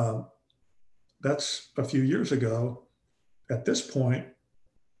 Um, that's a few years ago. At this point,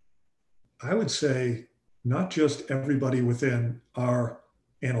 I would say not just everybody within our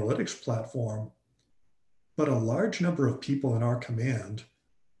analytics platform, but a large number of people in our command,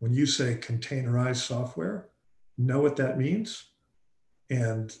 when you say containerized software, know what that means.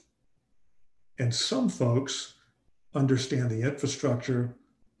 And some folks understand the infrastructure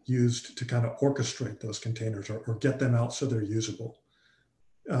used to kind of orchestrate those containers or get them out so they're usable.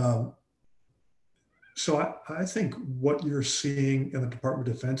 So I think what you're seeing in the Department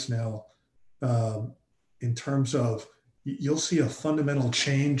of Defense now, in terms of, you'll see a fundamental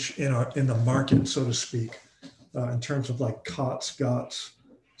change in the market, so to speak, in terms of like COTS, GOTS,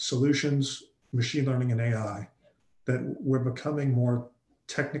 solutions, machine learning, and AI, that we're becoming more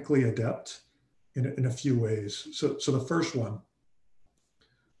technically adept in a few ways. So the first one,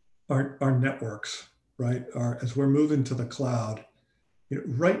 our networks, right? As we're moving to the cloud,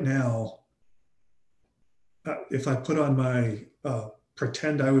 right now, if I put on my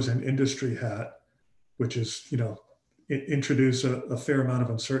pretend I was an industry hat, which is, introduce a fair amount of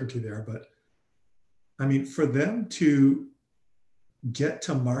uncertainty there. But I mean, for them to get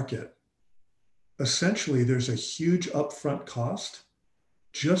to market, essentially there's a huge upfront cost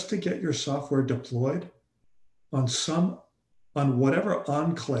just to get your software deployed on whatever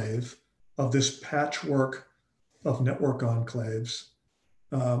enclave of this patchwork of network enclaves.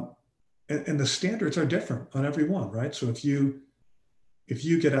 And the standards are different on every one, right? So if you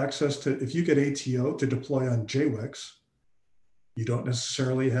get ATO to deploy on JWICs, you don't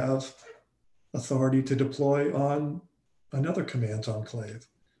necessarily have authority to deploy on another command's enclave.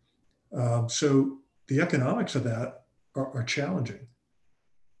 So the economics of that are challenging.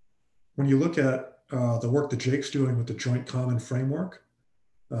 When you look at the work that Jake's doing with the Joint Common Framework,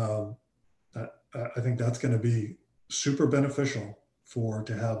 I think that's going to be super beneficial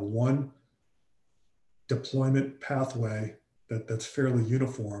to have one deployment pathway that's fairly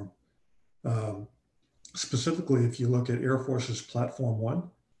uniform. Specifically, if you look at Air Force's Platform One,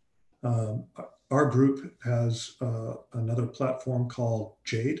 our group has another platform called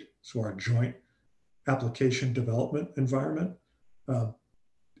JADE, so our Joint Application Development Environment.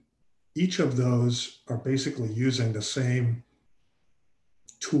 Each of those are basically using the same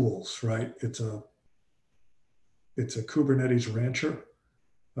tools, right? It's a Kubernetes Rancher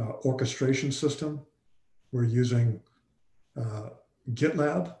orchestration system. We're using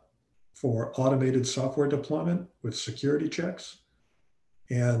GitLab for automated software deployment with security checks.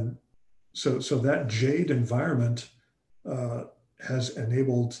 And so that JADE environment has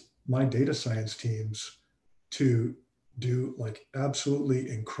enabled my data science teams to do like absolutely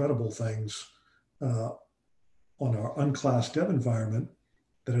incredible things on our unclassed dev environment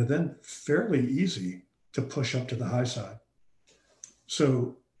that are then fairly easy to push up to the high side.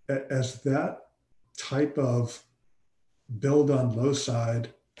 So as that type of build on low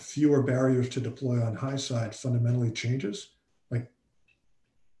side, fewer barriers to deploy on high side fundamentally changes, like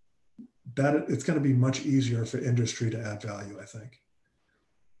that, it's going to be much easier for industry to add value, I think.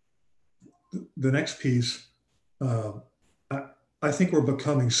 The next piece, I think we're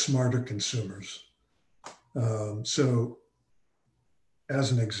becoming smarter consumers. So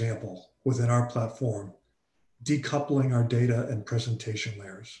as an example, within our platform, decoupling our data and presentation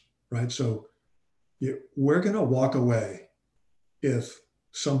layers, right? So we're going to walk away if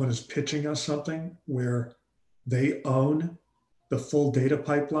someone is pitching us something where they own the full data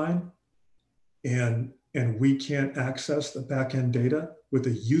pipeline and we can't access the backend data with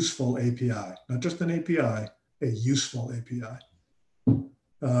a useful API, not just an API, a useful API.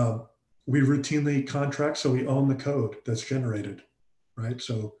 We routinely contract, so we own the code that's generated, right?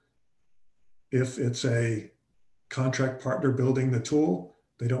 So if it's a contract partner building the tool,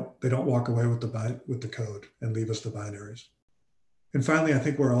 They don't walk away with the code and leave us the binaries. And finally, I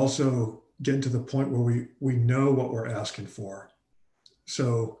think we're also getting to the point where we know what we're asking for.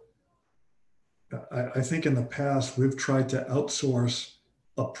 So I think in the past, we've tried to outsource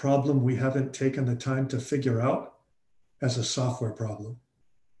a problem we haven't taken the time to figure out as a software problem,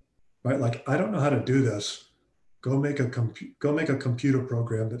 right? Like, I don't know how to do this. Go make a computer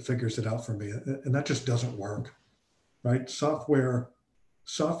program that figures it out for me. And that just doesn't work, right? Software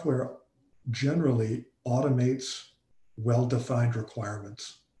generally automates well-defined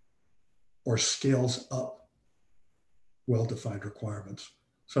requirements or scales up well-defined requirements.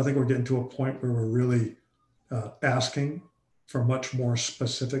 So I think we're getting to a point where we're really asking for much more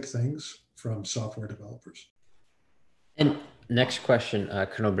specific things from software developers. And next question,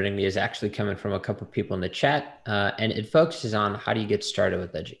 Colonel Brittany, is actually coming from a couple of people in the chat, and it focuses on how do you get started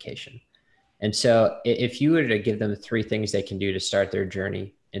with education. And so if you were to give them 3 things they can do to start their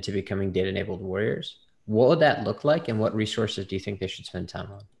journey into becoming data-enabled warriors, what would that look like, and what resources do you think they should spend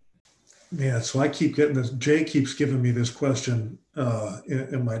time on? Yeah, so I keep getting this. Jay keeps giving me this question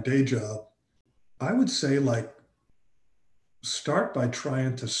in my day job. I would say, like, start by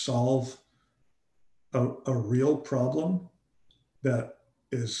trying to solve a real problem that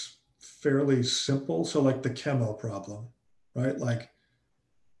is fairly simple. So like the chemo problem, right? Like,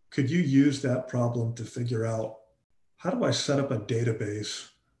 could you use that problem to figure out, how do I set up a database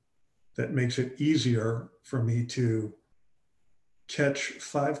that makes it easier for me to catch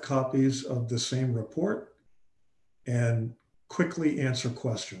 5 copies of the same report and quickly answer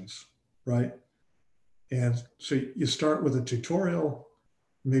questions, right? And so you start with a tutorial,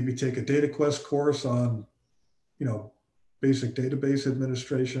 maybe take a DataQuest course on, basic database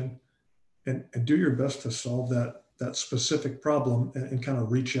administration, and do your best to solve that specific problem, and kind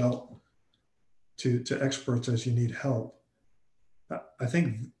of reach out to experts as you need help. I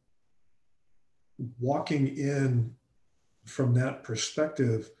think walking in from that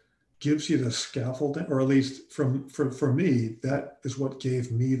perspective gives you the scaffolding, or at least for me, that is what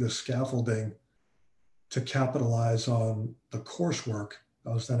gave me the scaffolding to capitalize on the coursework I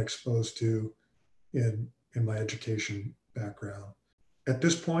was then exposed to in my education background. At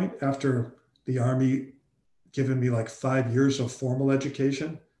this point, after the Army giving me like 5 years of formal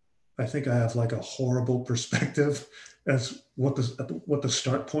education, I think I have like a horrible perspective as what the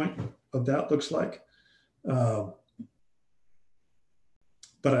start point of that looks like.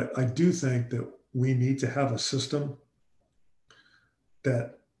 But I do think that we need to have a system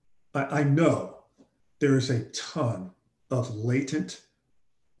that I know there is a ton of latent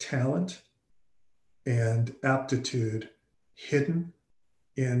talent and aptitude hidden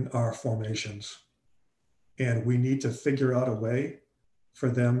in our formations. And we need to figure out a way for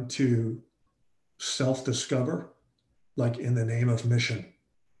them to self-discover, like in the name of mission.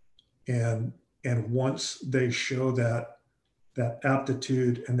 And once they show that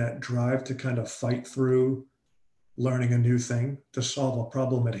aptitude and that drive to kind of fight through learning a new thing to solve a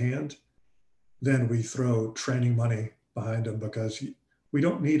problem at hand, then we throw training money behind them, because we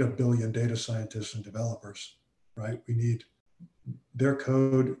don't need 1 billion data scientists and developers, right? We need their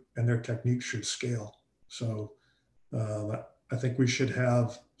code and their techniques should scale. So I think we should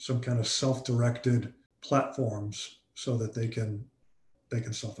have some kind of self-directed platforms so that they can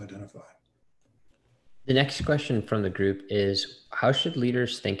self-identify. The next question from the group is, how should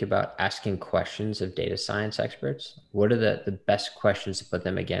leaders think about asking questions of data science experts? What are the best questions to put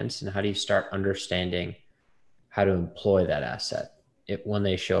them against? And how do you start understanding how to employ that asset when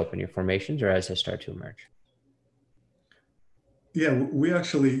they show up in your formations or as they start to emerge? Yeah, we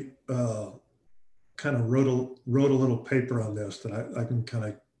actually kind of wrote a little paper on this that I can kind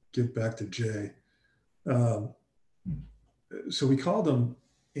of give back to Jay. So we called them,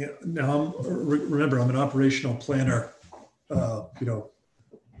 now remember, I'm an operational planner,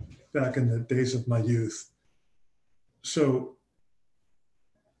 back in the days of my youth. So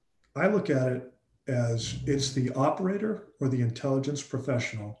I look at it as it's the operator or the intelligence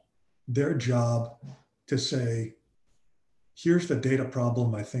professional, their job to say, here's the data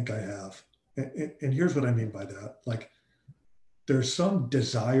problem I think I have. And here's what I mean by that. Like, there's some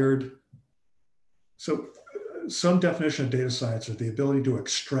some definition of data science is the ability to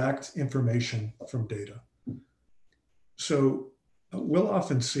extract information from data. So we'll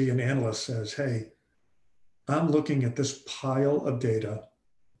often see an analyst says, hey, I'm looking at this pile of data.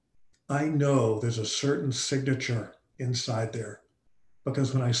 I know there's a certain signature inside there,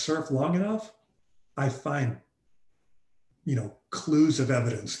 because when I surf long enough, I find, clues of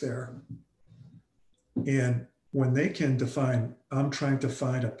evidence there. And when they can define, I'm trying to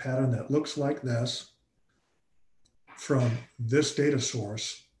find a pattern that looks like this from this data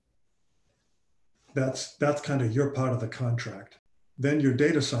source, that's kind of your part of the contract. Then your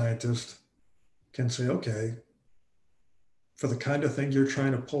data scientist can say, okay, for the kind of thing you're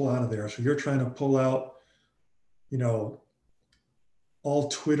trying to pull out of there. So you're trying to pull out, all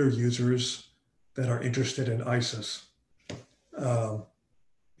Twitter users that are interested in ISIS.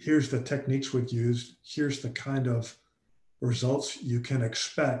 Here's the techniques we've used. Here's the kind of results you can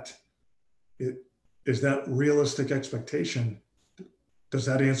expect. Is that realistic expectation? Does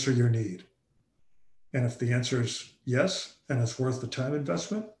that answer your need? And if the answer is yes, and it's worth the time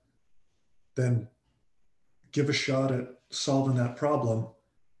investment, then give a shot at solving that problem,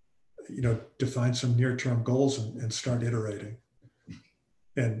 define some near-term goals and start iterating.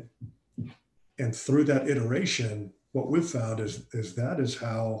 And through that iteration, what we've found is that is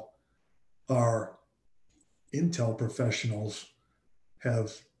how our Intel professionals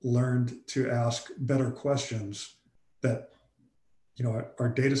have learned to ask better questions that our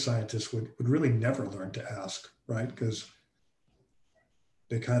data scientists would really never learn to ask, right? Because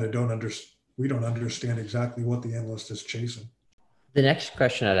they kind of we don't understand exactly what the analyst is chasing. The next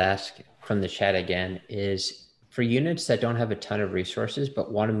question I'd ask from the chat again is, for units that don't have a ton of resources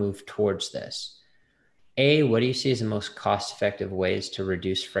but want to move towards this, A, what do you see as the most cost-effective ways to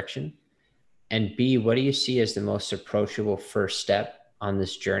reduce friction? And B, what do you see as the most approachable first step on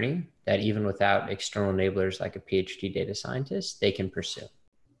this journey that even without external enablers like a PhD data scientist, they can pursue?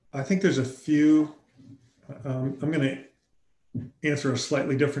 I think there's a few. I'm going to answer a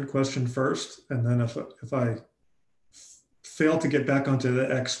slightly different question first. And then if I fail to get back onto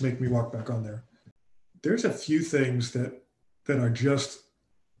the X, make me walk back on there. There's a few things that are just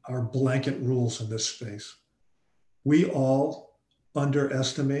our blanket rules in this space. We all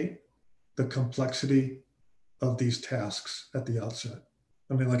underestimate the complexity of these tasks at the outset.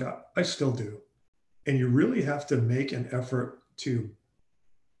 I mean, like I still do. And you really have to make an effort to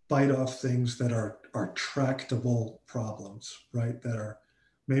bite off things that are tractable problems, right? That are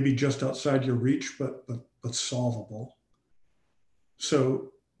maybe just outside your reach, but solvable.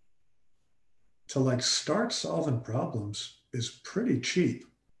 So to start solving problems is pretty cheap.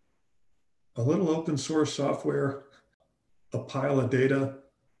 A little open source software, a pile of data,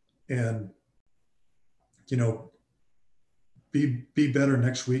 and be better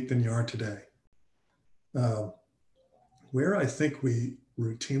next week than you are today. Where I think we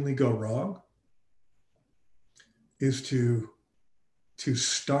routinely go wrong is to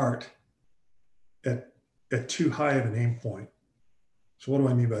start at too high of an aim point. So what do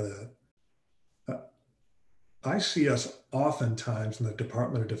I mean by that? I see us oftentimes in the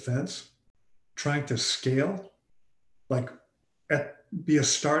Department of Defense trying to scale, be a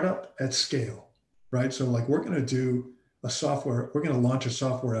startup at scale, right? So we're going to do we're going to launch a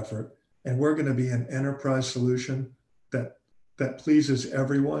software effort, and we're going to be an enterprise solution that pleases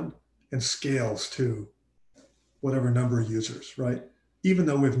everyone and scales to whatever number of users, right? Even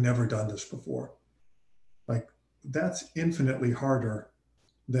though we've never done this before. That's infinitely harder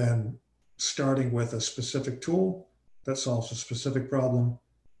than starting with a specific tool that solves a specific problem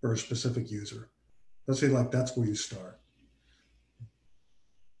for a specific user. Let's say that's where you start.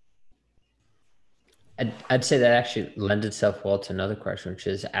 I'd say that actually lends itself well to another question, which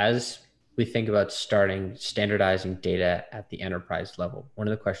is, as we think about standardizing data at the enterprise level, one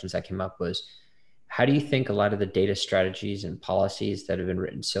of the questions that came up was, how do you think a lot of the data strategies and policies that have been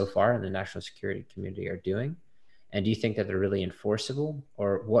written so far in the national security community are doing? And do you think that they're really enforceable?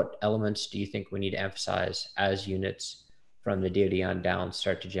 Or what elements do you think we need to emphasize as units from the DoD on down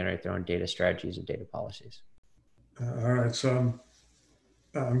start to generate their own data strategies and data policies? All right, so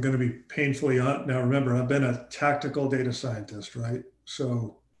I'm going to be painfully honest. Now, remember, I've been a tactical data scientist, right?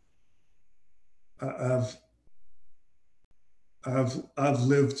 So I've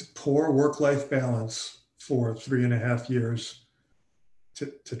lived poor work-life balance for 3.5 years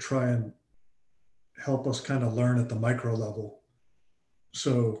to try and help us kind of learn at the micro level.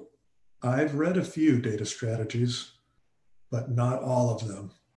 So I've read a few data strategies, but not all of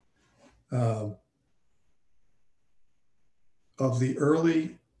them. Of the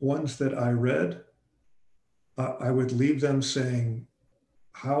early ones that I read, I would leave them saying,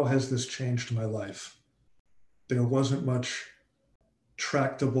 how has this changed my life? There wasn't much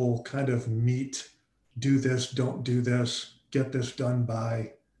tractable kind of meat, do this, don't do this, get this done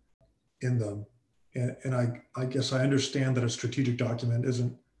by in them. And I guess I understand that a strategic document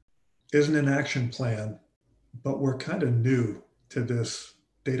isn't an action plan, but we're kind of new to this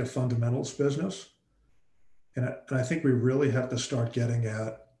data fundamentals business. And I think we really have to start getting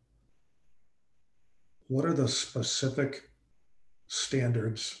at what are the specific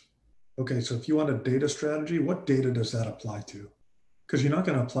standards okay, so if you want a data strategy, what data does that apply to? Because you're not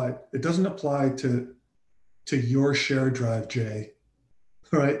going to apply, it doesn't apply to your share drive, Jay,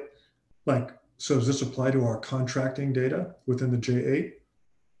 right? Like, so does this apply to our contracting data within the J8?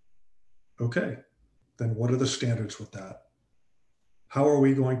 Okay, then what are the standards with that? How are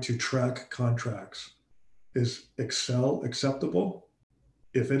we going to track contracts? Is Excel acceptable?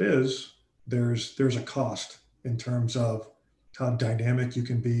 If it is, there's a cost in terms of how dynamic you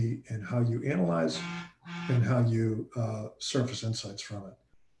can be and how you analyze and how you surface insights from it.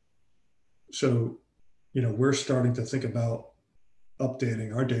 So, we're starting to think about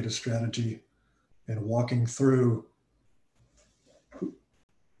updating our data strategy and walking through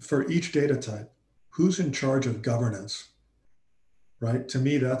for each data type, who's in charge of governance, right? To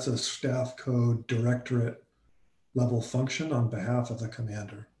me, that's a staff code directorate level function on behalf of the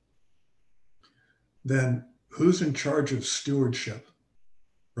commander. Then who's in charge of stewardship,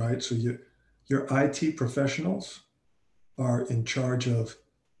 right? So your IT professionals are in charge of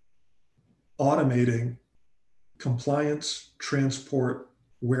automating compliance, transport,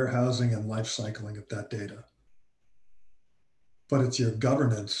 warehousing, and life cycling of that data. But it's your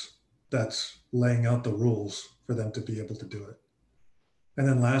governance that's laying out the rules for them to be able to do it. And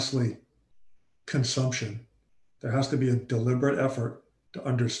then lastly, consumption. There has to be a deliberate effort to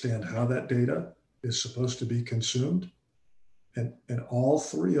understand how that data is supposed to be consumed. And all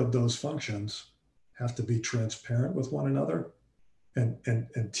three of those functions have to be transparent with one another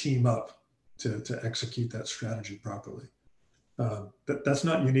and team up to execute that strategy properly. That's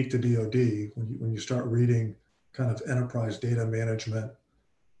not unique to DoD. When you start reading kind of enterprise data management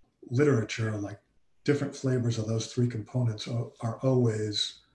literature, like different flavors of those three components are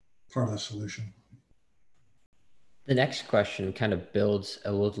always part of the solution. The next question kind of builds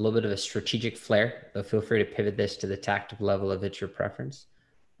a little bit of a strategic flair, but feel free to pivot this to the tactical level if it's your preference.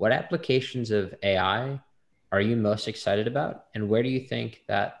 What applications of AI are you most excited about? And where do you think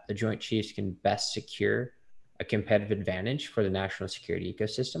that the Joint Chiefs can best secure a competitive advantage for the national security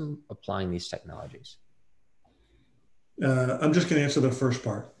ecosystem applying these technologies? I'm just going to answer the first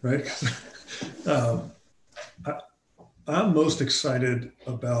part, right? I'm most excited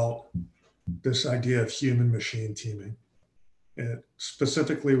about this idea of human machine teaming, and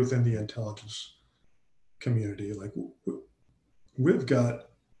specifically within the intelligence community. Like, we've got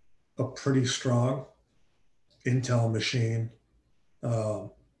a pretty strong intel machine.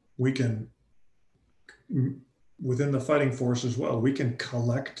 We can, within the fighting force as well, we can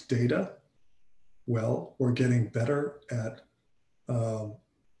collect data well. We're getting better at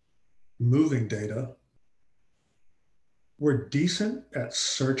moving data. We're decent at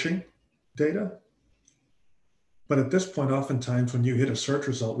searching data. But at this point, oftentimes when you hit a search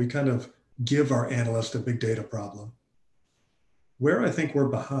result, we kind of give our analyst a big data problem. Where I think we're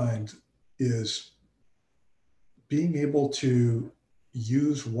behind is being able to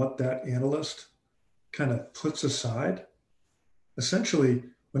use what that analyst kind of puts aside. Essentially,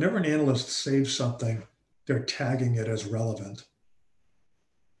 whenever an analyst saves something, they're tagging it as relevant.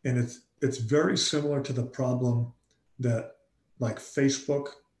 And it's very similar to the problem that like Facebook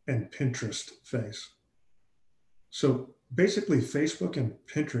and Pinterest face. So basically, Facebook and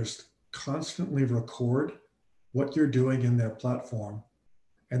Pinterest constantly record what you're doing in their platform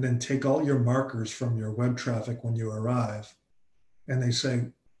and then take all your markers from your web traffic when you arrive. And they say,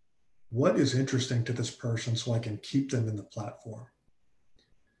 what is interesting to this person so I can keep them in the platform?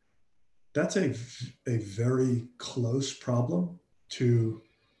 That's a very close problem to,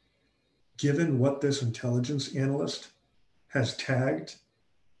 given what this intelligence analyst has tagged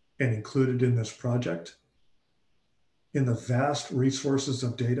and included in this project, in the vast resources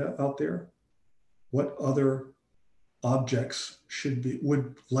of data out there, what other objects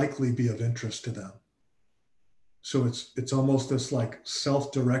would likely be of interest to them. So it's almost this like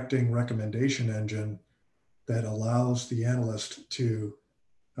self-directing recommendation engine that allows the analyst to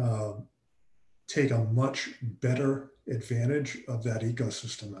take a much better advantage of that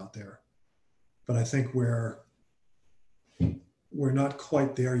ecosystem out there. But I think we're not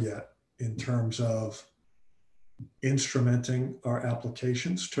quite there yet in terms of instrumenting our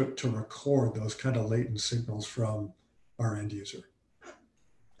applications to record those kind of latent signals from our end user.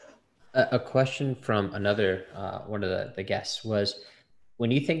 A question from another one of the guests was, when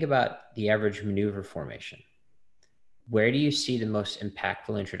you think about the average maneuver formation, where do you see the most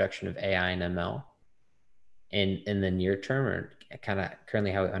impactful introduction of AI and ML in the near term, or kind of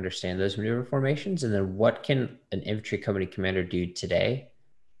currently how we understand those maneuver formations? And then what can an infantry company commander do today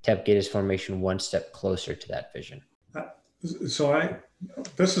to help get his formation one step closer to that vision? So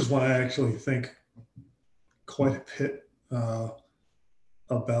this is what I actually think quite a bit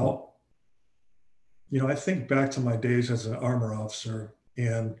about. I think back to my days as an armor officer,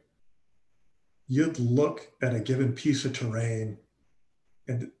 and you'd look at a given piece of terrain,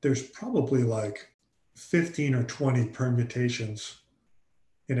 and there's probably like 15 or 20 permutations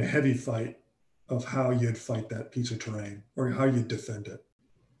in a heavy fight of how you'd fight that piece of terrain or how you'd defend it.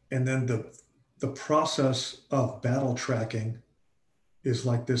 And then the process of battle tracking is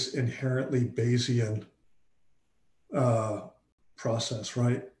like this inherently Bayesian process,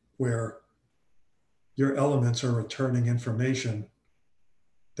 right? Where your elements are returning information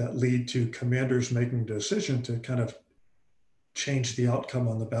that lead to commanders making a decision to kind of change the outcome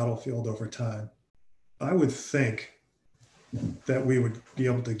on the battlefield over time. I would think that we would be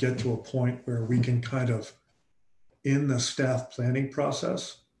able to get to a point where we can kind of, in the staff planning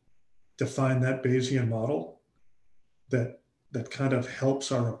process, define that Bayesian model that kind of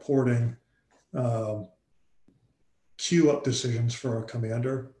helps our reporting queue up decisions for our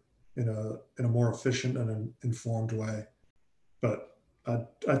commander in a more efficient and an informed way. But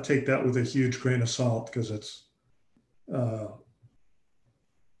I'd take that with a huge grain of salt because it's a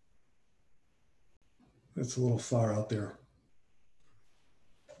little far out there.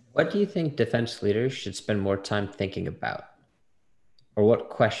 What do you think defense leaders should spend more time thinking about? Or what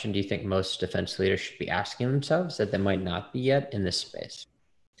question do you think most defense leaders should be asking themselves that they might not be yet in this space?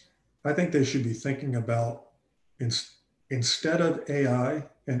 I think they should be thinking about, instead of AI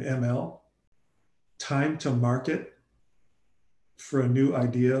and ML, time to market for a new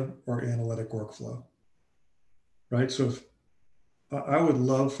idea or analytic workflow, right? So I would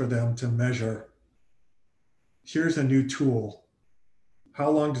love for them to measure, here's a new tool. How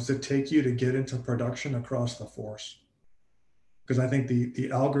long does it take you to get into production across the force? Because I think the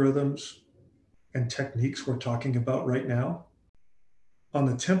algorithms and techniques we're talking about right now, on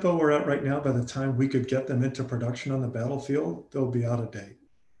the tempo we're at right now, by the time we could get them into production on the battlefield, they'll be out of date.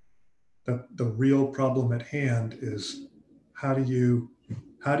 The real problem at hand is how do you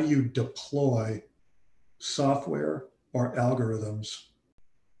deploy software or algorithms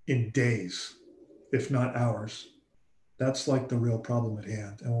in days, if not hours? That's like the real problem at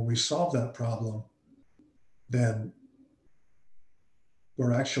hand. And when we solve that problem, then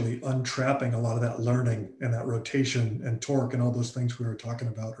we're actually untrapping a lot of that learning and that rotation and torque and all those things we were talking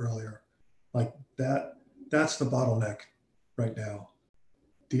about earlier. Like that's the bottleneck right now.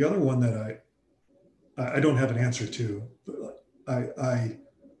 The other one that I don't have an answer to, but I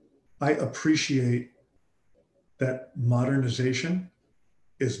appreciate that modernization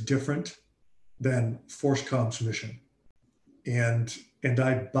is different than FORSCOM's mission. And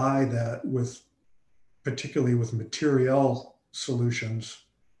I buy that particularly with material solutions.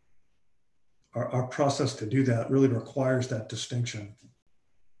 Our process to do that really requires that distinction.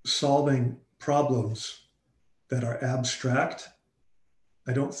 Solving problems that are abstract,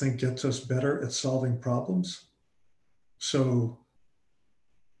 I don't think gets us better at solving problems. So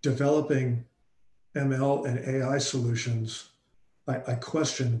developing ML and AI solutions, I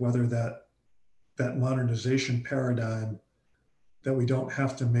question whether that modernization paradigm, that we don't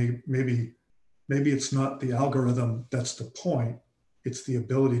have to maybe it's not the algorithm that's the point, it's the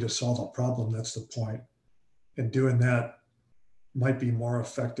ability to solve a problem that's the point. And doing that might be more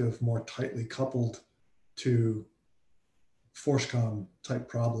effective, more tightly coupled to FORSCOM type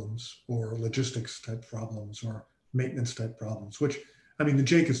problems or logistics type problems or maintenance type problems, which, I mean, the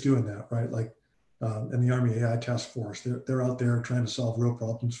Jake is doing that, right? Like, and the Army AI Task Force, they're out there trying to solve real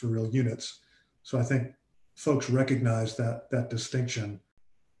problems for real units. So I think folks recognize that distinction,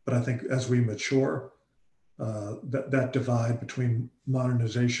 but I think as we mature, that divide between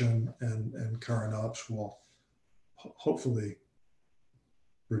modernization and current ops will hopefully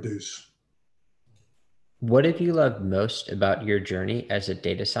reduce. What have you loved most about your journey as a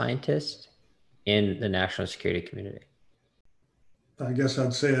data scientist in the national security community? I guess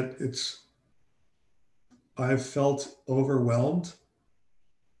I'd say I've felt overwhelmed,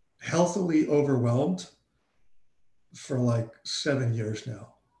 healthily overwhelmed for like 7 years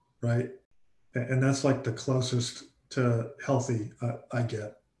now, right? And that's like the closest to healthy I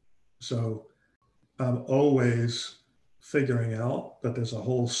get. So I'm always figuring out that there's a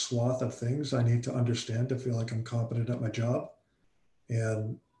whole swath of things I need to understand to feel like I'm competent at my job.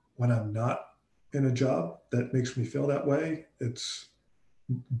 And when I'm not in a job that makes me feel that way,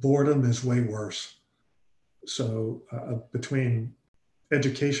 boredom is way worse. So between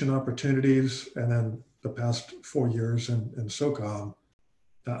education opportunities and then the past 4 years in SOCOM,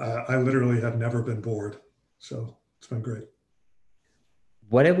 I literally have never been bored. So it's been great.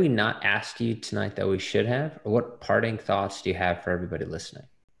 What have we not asked you tonight that we should have? Or what parting thoughts do you have for everybody listening?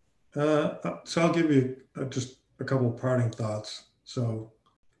 So I'll give you just a couple of parting thoughts. So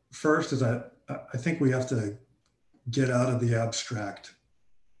first is I I think we have to get out of the abstract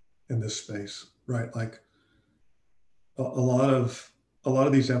in this space, right? Like a lot of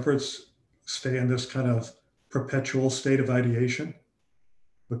these efforts stay in this kind of perpetual state of ideation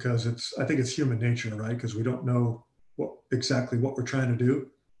because I think it's human nature, right? Because we don't know exactly what we're trying to do.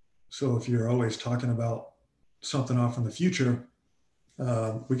 So if you're always talking about something off in the future,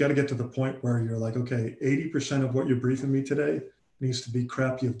 we got to get to the point where you're like, okay, 80% of what you're briefing me today needs to be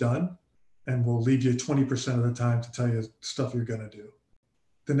crap you've done, and we'll leave you 20% of the time to tell you stuff you're going to do.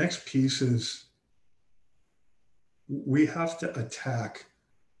 The next piece is we have to attack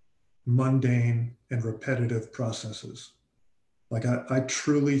mundane and repetitive processes. Like I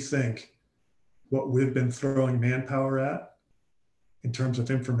truly think what we've been throwing manpower at in terms of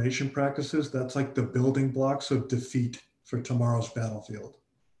information practices, that's like the building blocks of defeat for tomorrow's battlefield.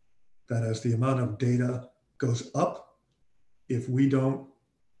 That as the amount of data goes up, if we don't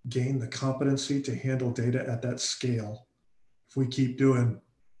gain the competency to handle data at that scale, if we keep doing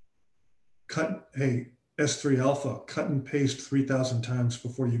S3 alpha, cut and paste 3,000 times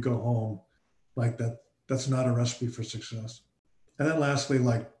before you go home, like that's not a recipe for success. And then lastly,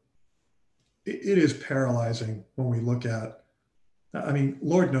 like it is paralyzing when we look at, I mean,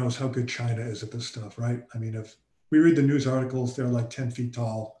 Lord knows how good China is at this stuff, right? I mean, if we read the news articles, they're like 10 feet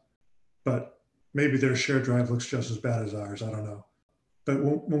tall, but maybe their shared drive looks just as bad as ours. I don't know. But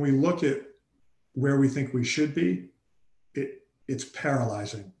when we look at where we think we should be, it's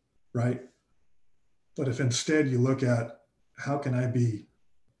paralyzing, right? But if instead you look at how can I be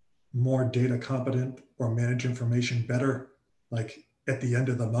more data competent or manage information better, like at the end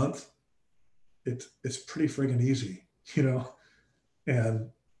of the month, it's pretty friggin' easy, you know? And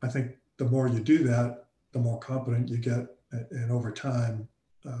I think the more you do that, the more competent you get. And over time,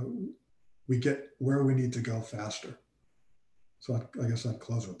 we get where we need to go faster. So I guess I'd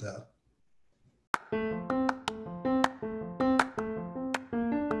close with that.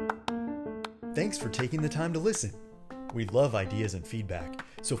 Thanks for taking the time to listen. We love ideas and feedback,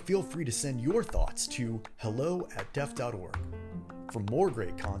 so feel free to send your thoughts to hello@def.org. For more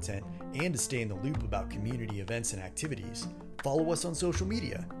great content and to stay in the loop about community events and activities, follow us on social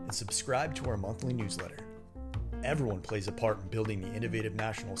media and subscribe to our monthly newsletter. Everyone plays a part in building the innovative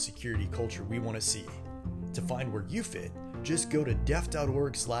national security culture we want to see. To find where you fit, just go to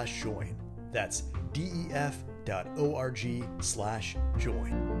def.org/join. That's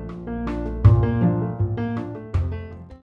def.org/join.